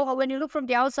 you know, when you look from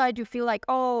the outside, you feel like,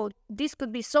 oh, this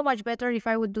could be so much better if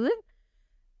I would do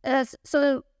it.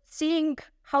 So seeing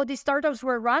how these startups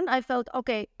were run, I felt,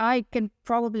 okay, I can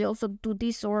probably also do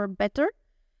this or better.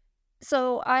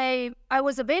 So I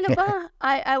was available.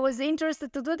 I was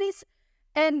interested to do this.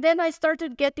 And then I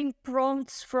started getting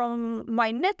prompts from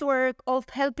my network of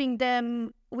helping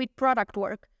them with product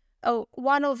work.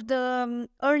 One of the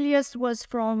earliest was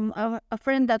from a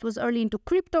friend that was early into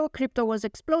crypto. Crypto was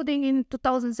exploding in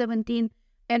 2017,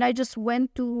 and I just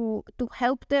went to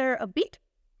help there a bit.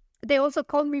 They also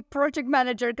called me project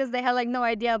manager because they had like no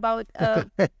idea about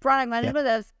product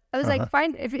management. I was like,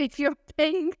 fine, if you're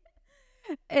paying,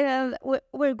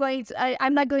 we're going to,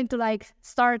 I'm not going to like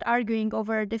start arguing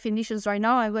over definitions right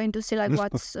now. I'm going to see like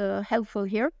what's helpful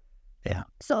here. Yeah.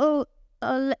 So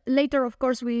later, of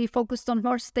course, we focused on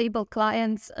more stable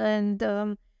clients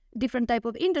and different type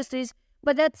of industries,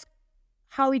 but that's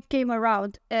how it came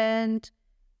around. And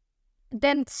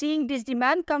then seeing this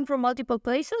demand come from multiple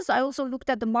places, I also looked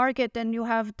at the market, and you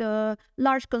have the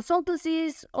large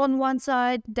consultancies on one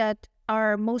side that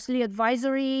are mostly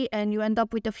advisory, and you end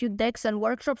up with a few decks and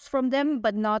workshops from them,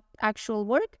 but not actual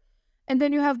work. And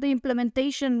then you have the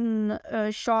implementation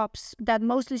shops that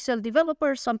mostly sell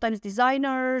developers, sometimes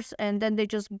designers, and then they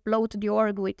just bloat the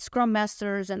org with scrum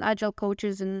masters and agile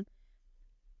coaches and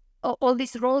all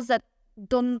these roles that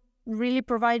don't really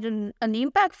provide an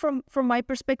impact from my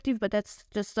perspective, but that's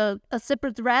just a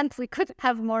separate rant. We could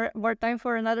have more time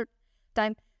for another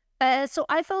time. So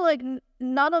I felt like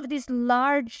none of these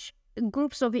large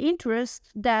groups of interest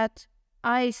that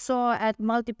I saw at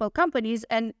multiple companies,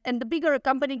 and the bigger a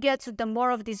company gets, the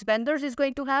more of these vendors is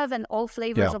going to have, and all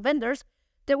flavors of vendors.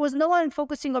 There was no one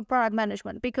focusing on product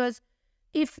management, because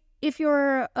if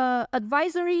you're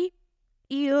advisory,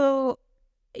 you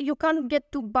can't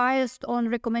get too biased on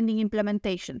recommending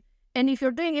implementation. And if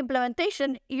you're doing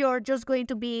implementation, you're just going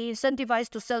to be incentivized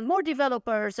to sell more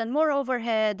developers and more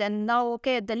overhead. And now,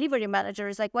 okay, a delivery manager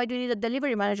is like, why do you need a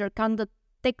delivery manager? Can't the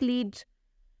tech lead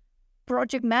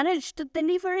project manage the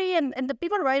delivery, and the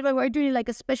people, right, why do you like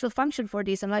a special function for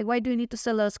this? And like, why do you need to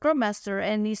sell a Scrum Master?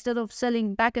 And instead of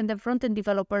selling back-end and front-end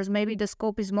developers, maybe the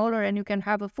scope is smaller and you can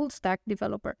have a full-stack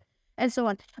developer and so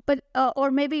on. But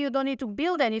or maybe you don't need to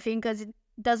build anything because it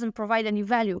doesn't provide any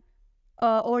value.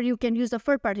 Or you can use a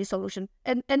third-party solution.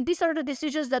 And these are the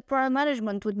decisions that product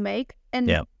management would make. And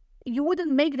you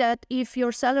wouldn't make that if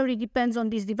your salary depends on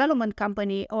this development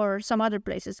company or some other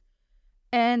places.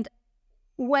 And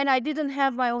when I didn't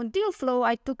have my own deal flow,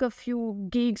 I took a few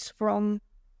gigs from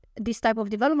this type of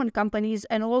development companies,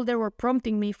 and all they were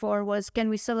prompting me for was, can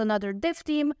we sell another dev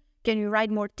team? Can you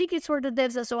write more tickets for the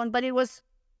devs and so on? But it was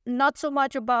not so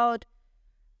much about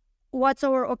what's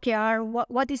our OKR,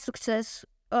 what is success,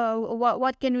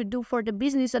 what can we do for the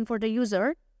business and for the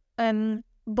user,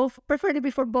 both,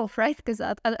 preferably for both, right? Because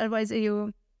otherwise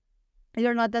you're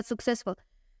not that successful.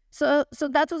 So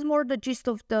that was more the gist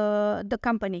of the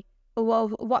company. Well,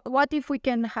 what if we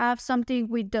can have something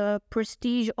with the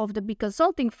prestige of the big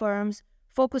consulting firms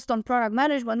focused on product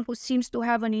management, who seems to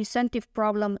have an incentive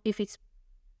problem if it's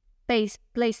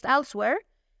placed elsewhere,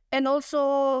 and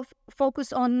also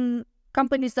focus on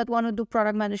companies that want to do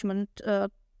product management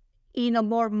in a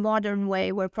more modern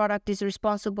way, where product is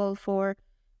responsible for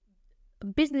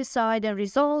business side and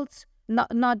results,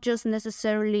 not just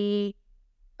necessarily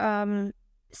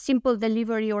simple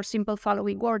delivery or simple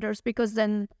following orders, because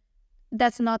then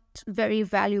that's not very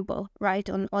valuable, right,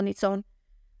 on its own.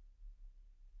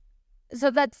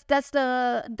 So that's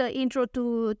the intro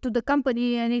to the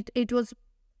company, and it was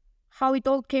how it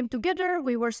all came together.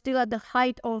 We were still at the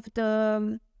height of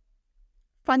the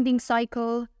funding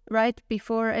cycle, right,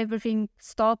 before everything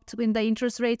stopped when the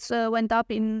interest rates went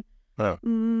up in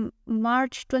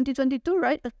March 2022,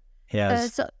 right?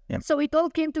 Yes. So it all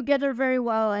came together very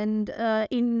well, and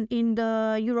in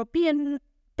the European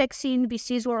tech scene,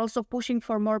 VCs were also pushing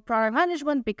for more product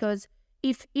management, because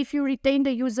if you retain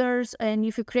the users and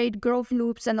if you create growth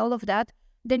loops and all of that,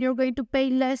 then you're going to pay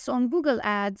less on Google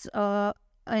ads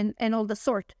and all the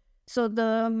sort. So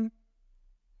the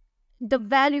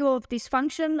value of this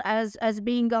function as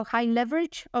being a high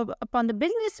leverage upon the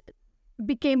business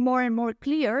became more and more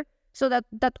clear. So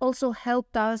that also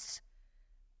helped us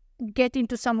get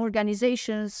into some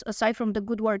organizations, aside from the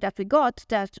good work that we got,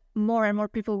 that more and more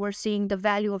people were seeing the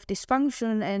value of this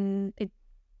function, and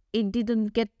it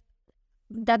didn't get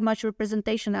that much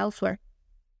representation elsewhere.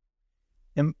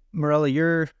 And Mirela,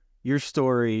 your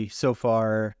story so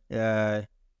far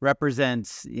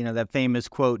represents, that famous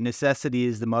quote, "Necessity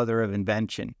is the mother of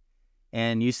invention."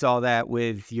 And you saw that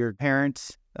with your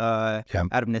parents.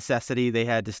 Out of necessity, they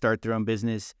had to start their own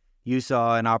business. You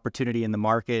saw an opportunity in the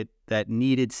market that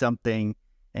needed something,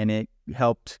 and it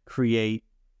helped create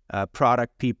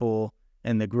product people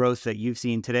and the growth that you've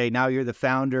seen today. Now you're the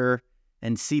founder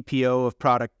and CPO of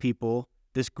Product People,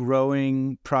 this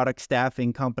growing product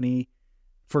staffing company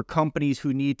for companies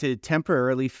who need to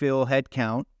temporarily fill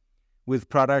headcount with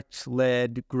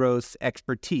product-led growth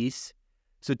expertise.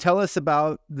 So tell us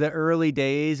about the early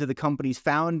days of the company's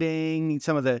founding,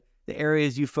 some of the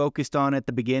areas you focused on at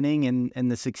the beginning,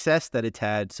 and the success that it's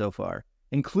had so far,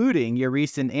 including your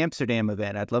recent Amsterdam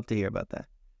event. I'd love to hear about that.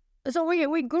 So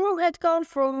we grew headcount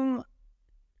from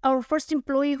our first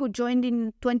employee who joined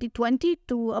in 2020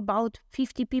 to about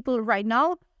 50 people right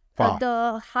now. Wow.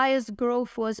 The highest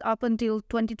growth was up until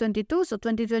 2022. So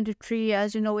 2023,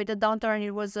 as you know, with the downturn,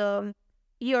 it was a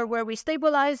year where we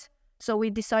stabilized. So we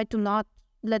decided to not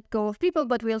let go of people,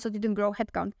 but we also didn't grow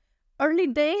headcount. Early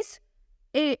days,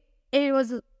 it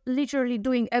was literally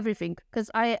doing everything, because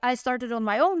I started on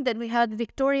my own. Then we had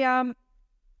Victoria,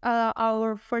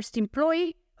 our first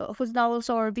employee, who's now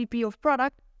also our VP of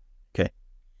product. Okay.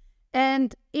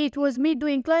 And it was me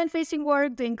doing client-facing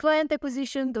work, doing client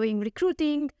acquisition, doing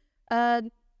recruiting,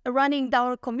 running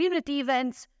our community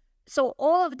events. So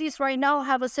all of these right now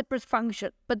have a separate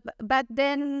function. But back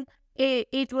then,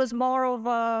 it was more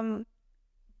of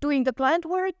doing the client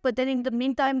work, but then in the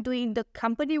meantime, doing the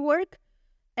company work.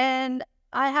 And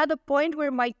I had a point where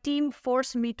my team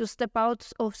forced me to step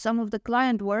out of some of the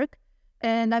client work.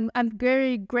 And I'm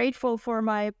very grateful for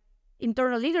my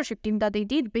internal leadership team that they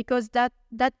did, because that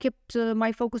kept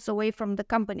my focus away from the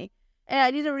company. And I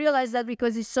didn't realize that,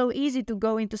 because it's so easy to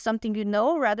go into something you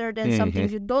know rather than something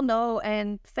you don't know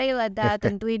and fail at that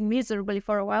and do it miserably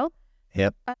for a while.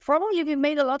 Yep. Probably we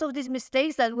made a lot of these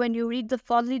mistakes that when you read the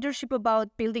thought leadership about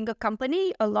building a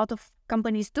company, a lot of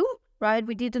companies do, right?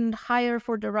 We didn't hire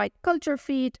for the right culture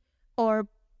fit, or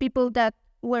people that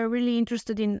were really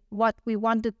interested in what we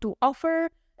wanted to offer.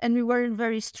 And we weren't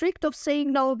very strict of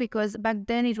saying no, because back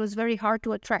then it was very hard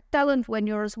to attract talent. When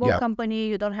you're a small company,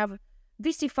 you don't have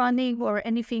VC funding or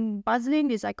anything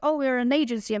buzzing, it's like, oh, we're an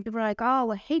agency. And people are like,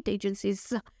 oh, I hate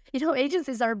agencies.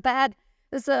 Agencies are bad.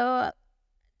 So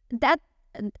that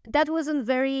wasn't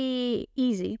very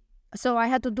easy. So I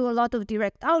had to do a lot of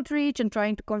direct outreach and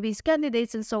trying to convince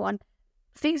candidates and so on.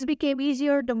 Things became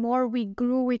easier the more we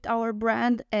grew with our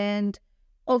brand, and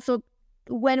also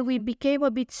when we became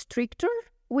a bit stricter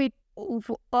with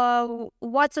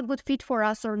what's a good fit for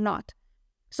us or not.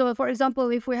 So, for example,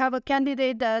 if we have a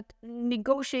candidate that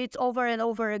negotiates over and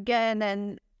over again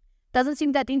and doesn't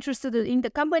seem that interested in the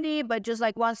company, but just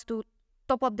like wants to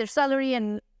top up their salary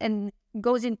and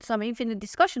goes into some infinite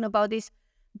discussion about this,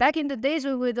 back in the days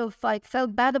we would have like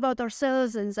felt bad about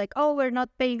ourselves and it's like, oh, we're not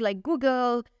paying like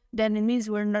Google, then it means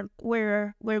we're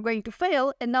going to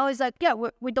fail. And now it's like, yeah,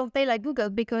 we don't pay like Google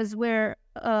because we're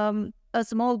a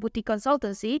small boutique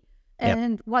consultancy,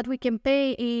 and what we can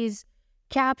pay is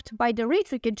capped by the rate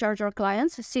we can charge our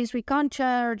clients. Since we can't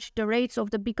charge the rates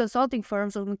of the big consulting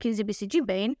firms of McKinsey, BCG,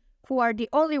 Bain, who are the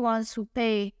only ones who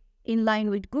pay in line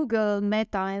with Google,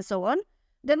 Meta, and so on,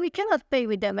 then we cannot pay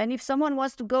with them. And if someone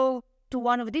wants to go to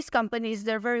one of these companies,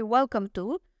 they're very welcome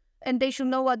to, and they should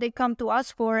know what they come to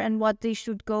us for and what they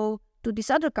should go to these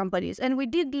other companies. And we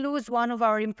did lose one of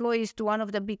our employees to one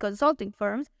of the big consulting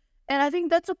firms, and I think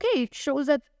that's okay. It shows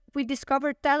that we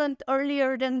discovered talent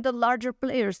earlier than the larger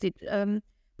players did.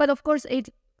 But of course, it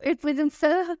didn't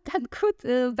feel that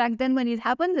good back then when it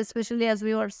happened, especially as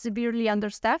we were severely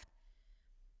understaffed.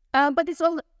 But it's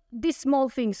all these small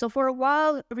things. So for a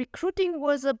while, recruiting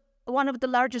was one of the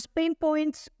largest pain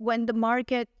points. When the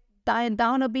market died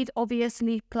down a bit,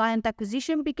 obviously client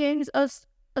acquisition became a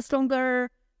stronger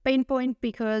pain point,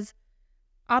 because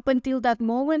up until that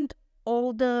moment,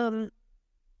 all the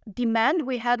demand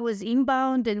we had was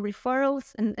inbound and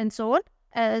referrals and so on.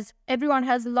 As everyone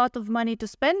has a lot of money to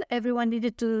spend, everyone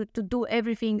needed to do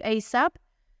everything ASAP.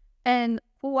 And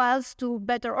who else to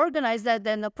better organize that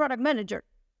than a product manager?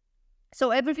 So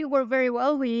everything worked very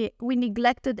well. We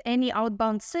neglected any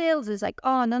outbound sales. It's like,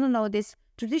 oh, no, these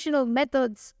traditional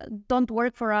methods don't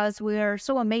work for us. We are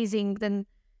so amazing. Then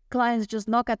clients just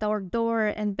knock at our door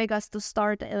and beg us to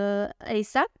start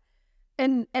ASAP.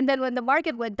 And then when the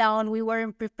market went down, we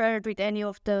weren't prepared with any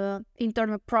of the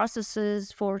internal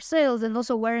processes for sales, and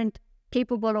also weren't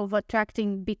capable of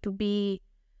attracting B2B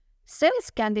sales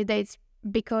candidates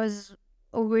because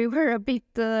we were a bit,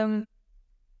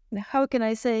 how can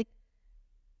I say,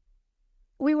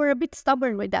 we were a bit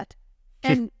stubborn with that.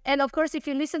 And of course, if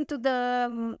you listen to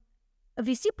the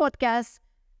VC podcast,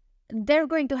 they're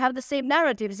going to have the same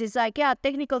narratives. It's like, yeah,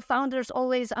 technical founders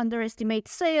always underestimate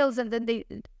sales, and then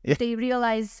they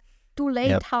realize too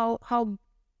late how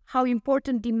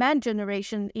important demand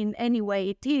generation in any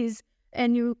way it is.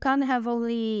 And you can't have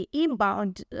only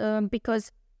inbound because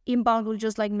inbound will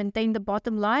just like maintain the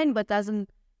bottom line, but doesn't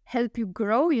help you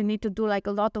grow. You need to do like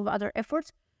a lot of other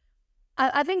efforts.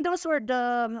 I think those were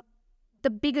the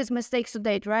biggest mistakes to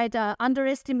date, right?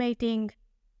 Underestimating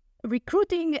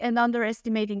recruiting and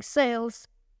underestimating sales.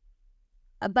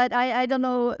 But I don't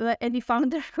know any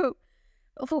founder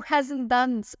who hasn't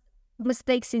done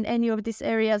mistakes in any of these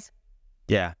areas.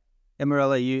 Yeah. And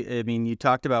Mirela, you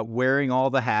talked about wearing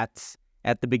all the hats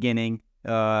at the beginning.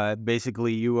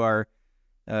 Basically, you are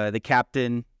the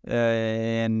captain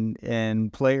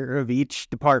and player of each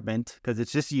department, because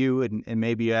it's just you and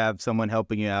maybe you have someone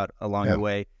helping you out along the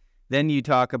way. Then you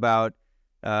talk about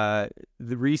the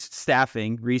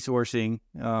staffing, resourcing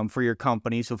for your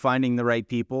company, so finding the right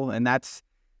people, and that's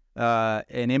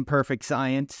an imperfect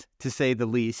science, to say the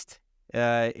least.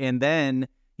 And then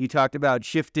you talked about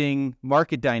shifting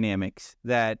market dynamics,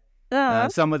 that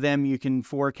some of them you can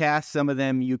forecast, some of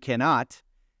them you cannot,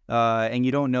 and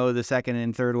you don't know the second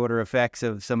and third order effects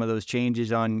of some of those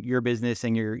changes on your business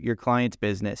and your client's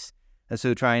business. And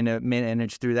so trying to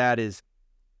manage through that is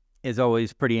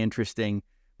always pretty interesting.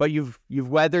 But you've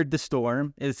weathered the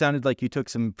storm. It sounded like you took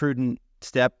some prudent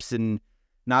steps in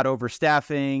not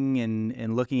overstaffing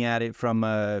and looking at it from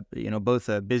both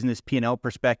a business P&L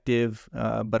perspective,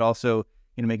 but also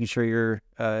making sure you're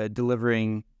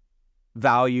delivering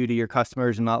value to your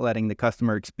customers and not letting the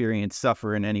customer experience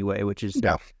suffer in any way, which is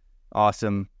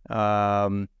awesome.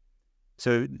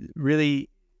 So really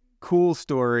cool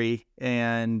story,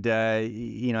 and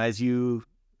as you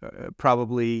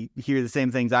probably hear the same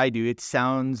things I do, it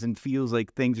sounds and feels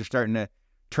like things are starting to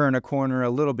turn a corner a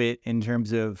little bit in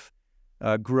terms of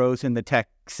growth in the tech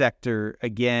sector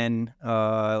again.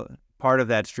 Part of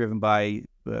that's driven by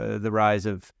the rise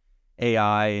of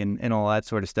AI and all that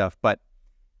sort of stuff. But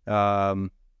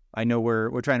I know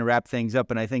we're trying to wrap things up,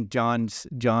 and I think John's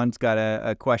got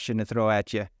a question to throw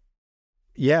at you.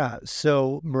 Yeah.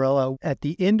 So, Mirela, at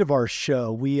the end of our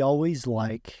show, we always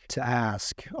like to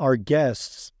ask our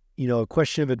guests, a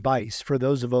question of advice for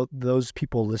those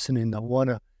people listening that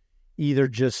want to either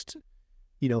just,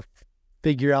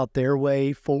 figure out their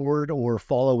way forward or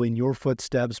follow in your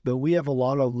footsteps. But we have a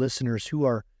lot of listeners who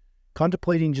are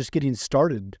contemplating just getting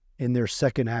started in their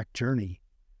second act journey.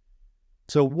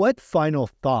 So what final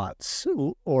thoughts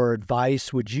or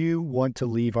advice would you want to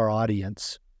leave our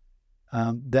audience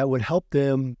that would help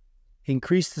them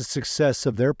increase the success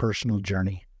of their personal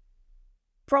journey?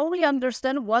 Probably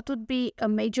understand what would be a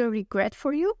major regret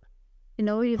for you.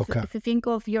 If you think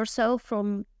of yourself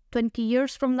from 20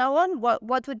 years from now on,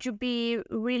 what would you be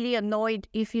really annoyed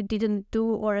if you didn't do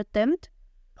or attempt?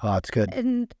 Oh, that's good.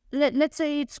 And let's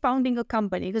say it's founding a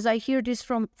company, because I hear this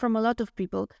from a lot of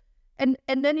people. And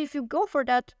then if you go for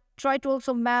that, try to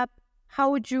also map how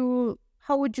would you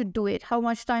do it? How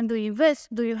much time do you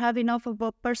invest? Do you have enough of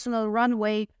a personal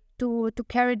runway to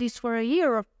carry this for a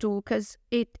year or two? Because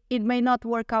it may not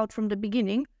work out from the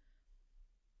beginning.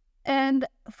 And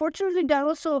fortunately, there are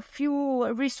also a few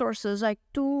resources. Like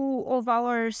 2 of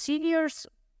our seniors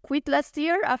quit last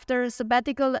year after a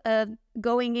sabbatical,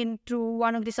 going into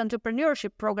one of these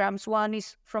entrepreneurship programs. One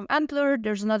is from Antler.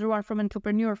 There's another one from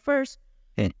Entrepreneur First,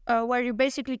 where you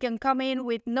basically can come in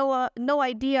with no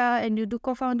idea, and you do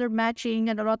co-founder matching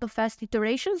and a lot of fast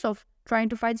iterations of trying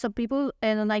to find some people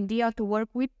and an idea to work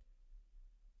with.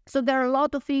 So there are a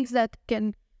lot of things that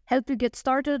can help you get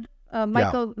started.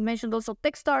 Michael mentioned also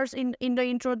Techstars in the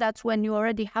intro. That's when you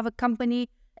already have a company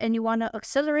and you want to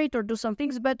accelerate or do some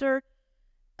things better.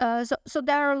 So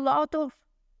there are a lot of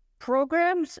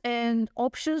programs and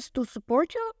options to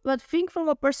support you, but think from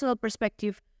a personal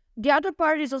perspective. The other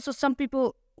part is also some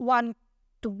people want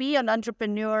to be an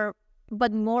entrepreneur,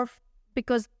 but more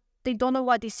because they don't know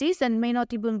what this is and may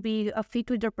not even be a fit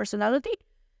with their personality.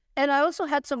 And I also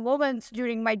had some moments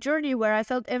during my journey where I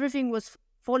felt everything was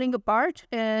falling apart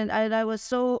and I was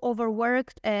so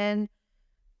overworked, and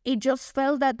it just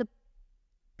felt that the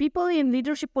people in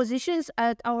leadership positions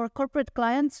at our corporate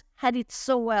clients had it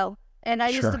so well. And I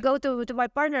used to go to my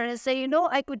partner and say,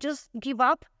 I could just give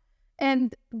up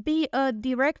and be a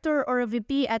director or a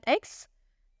VP at X.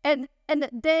 And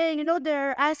then,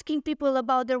 they're asking people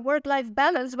about their work-life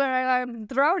balance, where I'm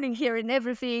drowning here in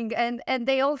everything. And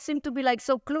they all seem to be like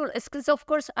so clueless, because of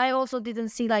course I also didn't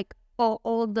see like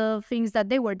all the things that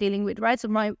they were dealing with, right? So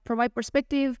from my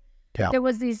perspective, there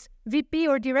was this VP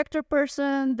or director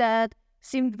person that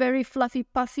seemed very fluffy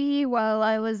puffy while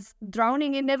I was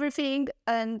drowning in everything.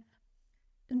 And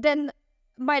then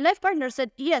my life partner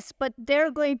said, yes, but they're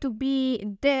going to be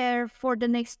there for the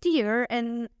next year,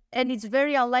 and it's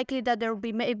very unlikely that they'll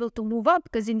be able to move up,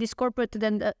 because in this corporate,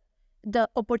 then the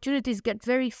opportunities get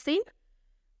very thin,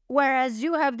 whereas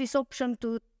you have this option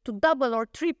to double or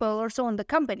triple or so on the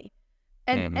company.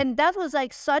 And that was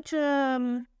like such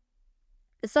a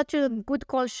good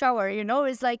cold shower,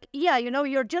 It's like,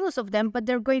 you're jealous of them, but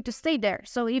they're going to stay there.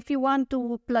 So if you want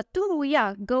to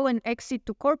plateau, go and exit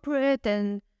to corporate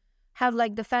and have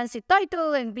like the fancy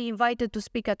title and be invited to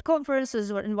speak at conferences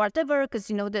or whatever,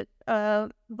 because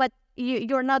but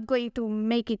you're not going to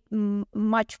make it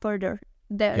much further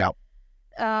there.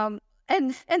 And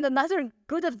another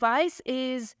good advice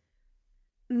is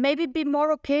maybe be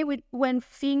more okay with when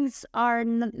things are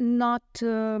not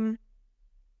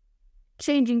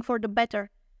changing for the better.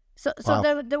 So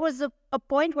there was a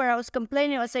point where I was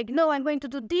complaining. I was like, no, I'm going to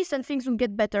do this and things will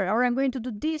get better. Or I'm going to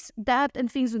do this, that,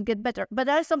 and things will get better. But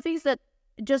there are some things that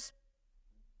just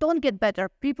don't get better.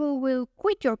 People will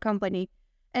quit your company.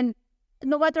 And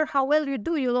no matter how well you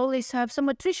do, you'll always have some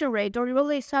attrition rate, or you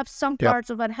always have some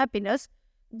parts of unhappiness.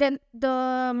 Then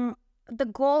the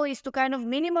goal is to kind of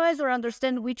minimize or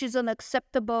understand which is an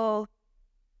acceptable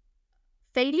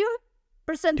failure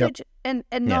percentage and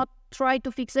not try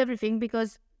to fix everything,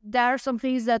 because there are some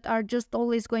things that are just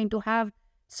always going to have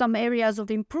some areas of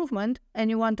improvement,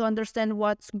 and you want to understand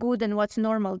what's good and what's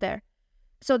normal there.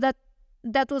 So that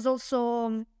was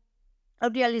also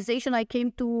a realization I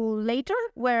came to later,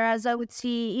 whereas I would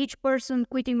see each person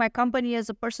quitting my company as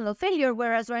a personal failure,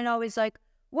 whereas right now it's like,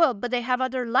 well, but they have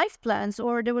other life plans,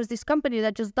 or there was this company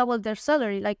that just doubled their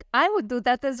salary. Like, I would do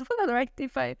that as well, right?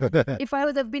 If I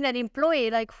would have been an employee,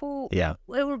 like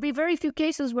there would be very few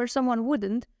cases where someone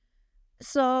wouldn't.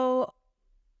 So,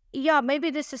 maybe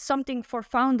this is something for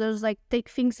founders, like take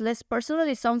things less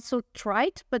personally. It sounds so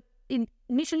trite, but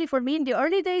initially for me in the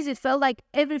early days, it felt like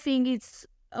everything is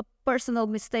a personal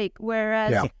mistake.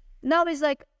 Whereas now it's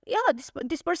like,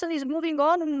 this person is moving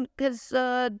on because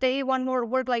they want more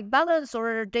work-life balance,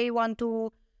 or they want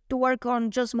to to work on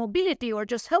just mobility or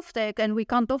just health tech, and we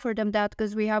can't offer them that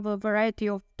because we have a variety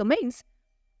of domains,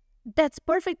 that's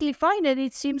perfectly fine. And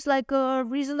it seems like a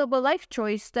reasonable life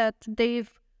choice that they've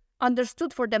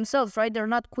understood for themselves, right? They're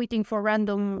not quitting for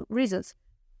random reasons.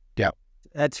 Yeah.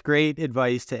 That's great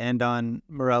advice to end on,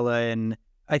 Mirela. And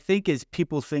I think as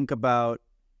people think about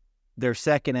their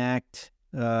second act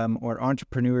or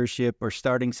entrepreneurship or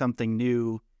starting something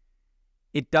new,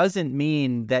 it doesn't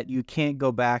mean that you can't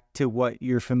go back to what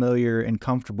you're familiar and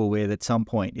comfortable with at some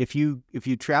point. If you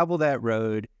travel that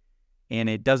road and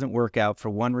it doesn't work out for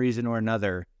one reason or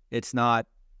another, it's not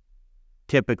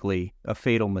typically a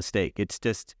fatal mistake. It's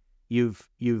just you've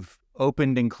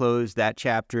opened and closed that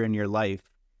chapter in your life,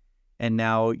 and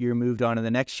now you're moved on to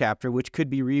the next chapter, which could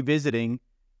be revisiting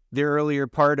the earlier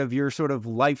part of your sort of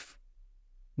life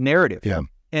narrative. Yeah.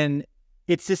 And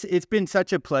it's been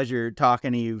such a pleasure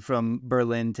talking to you from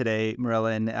Berlin today,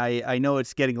 Mirela. And I know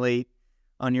it's getting late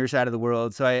on your side of the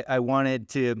world, so I wanted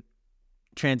to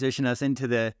transition us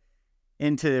into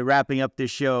wrapping up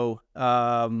this show.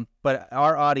 But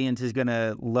our audience is going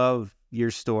to love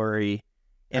your story.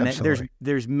 And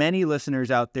there's many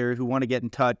listeners out there who want to get in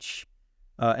touch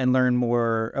and learn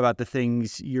more about the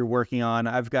things you're working on.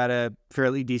 I've got a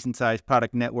fairly decent-sized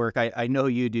product network. I know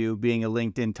you do, being a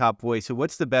LinkedIn top voice. So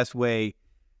what's the best way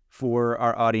for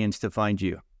our audience to find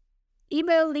you?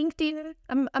 Email, LinkedIn.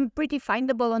 I'm pretty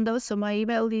findable on those. So my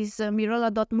email is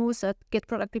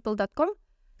mirela.moose@getproductpeople.com.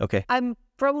 Okay. I'm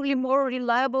probably more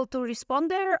reliable to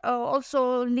respond there.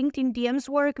 Also, LinkedIn DMs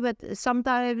work, but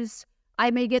sometimes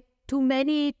I may get too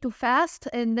many too fast,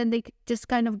 and then they just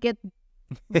kind of get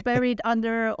buried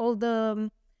under all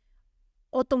the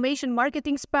automation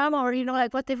marketing spam, or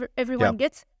like whatever everyone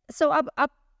gets. So up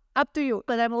to you.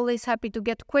 But I'm always happy to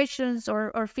get questions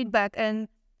or feedback. And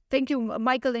thank you,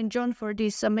 Michael and John, for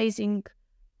this amazing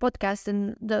podcast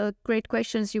and the great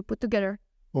questions you put together.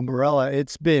 Well, Mirela,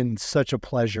 it's been such a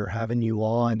pleasure having you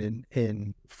on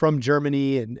and from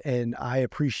Germany, and I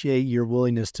appreciate your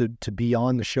willingness to be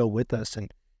on the show with us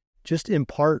and just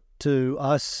impart to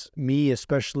us, me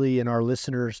especially, and our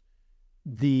listeners,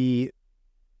 the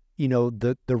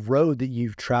road that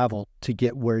you've traveled to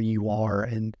get where you are,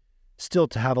 and still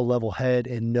to have a level head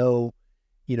and know,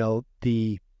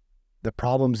 the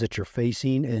problems that you're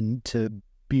facing, and to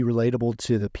be relatable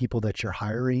to the people that you're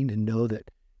hiring, and know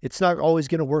that it's not always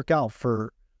going to work out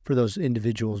for those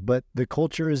individuals, but the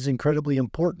culture is incredibly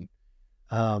important.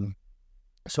 So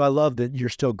I love that you're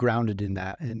still grounded in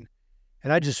that. And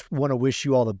I just want to wish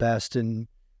you all the best. And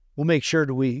we'll make sure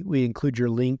that we include your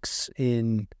links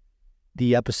in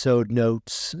the episode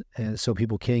notes, and so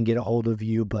people can get a hold of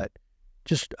you. But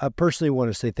just I personally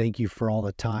want to say thank you for all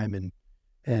the time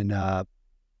and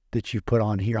that you put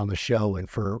on here on the show, and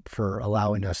for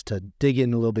allowing us to dig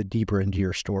in a little bit deeper into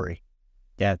your story.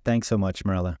 Yeah, thanks so much,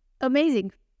 Mirela.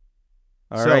 Amazing.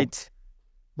 All right.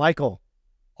 Michael,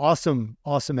 awesome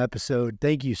episode.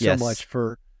 Thank you so much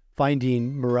for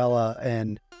finding Mirela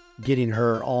and getting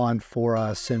her on for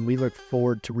us. And we look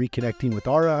forward to reconnecting with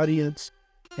our audience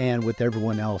and with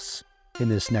everyone else in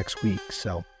this next week.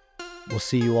 So we'll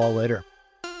see you all later.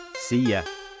 See ya.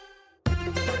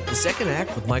 The Second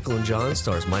Act with Michael and John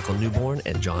stars Michael Newborn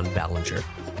and John Ballinger.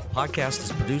 The podcast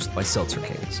is produced by Seltzer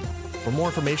Kings. For more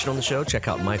information on the show, check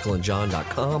out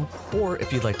michaelandjohn.com, or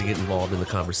if you'd like to get involved in the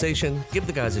conversation, give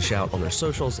the guys a shout on their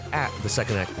socials at The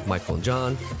Second Act with Michael and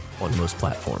John on most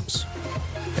platforms.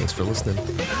 Thanks for listening.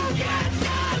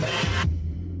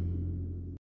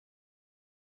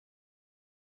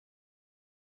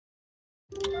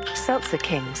 Seltzer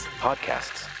Kings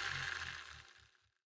Podcasts.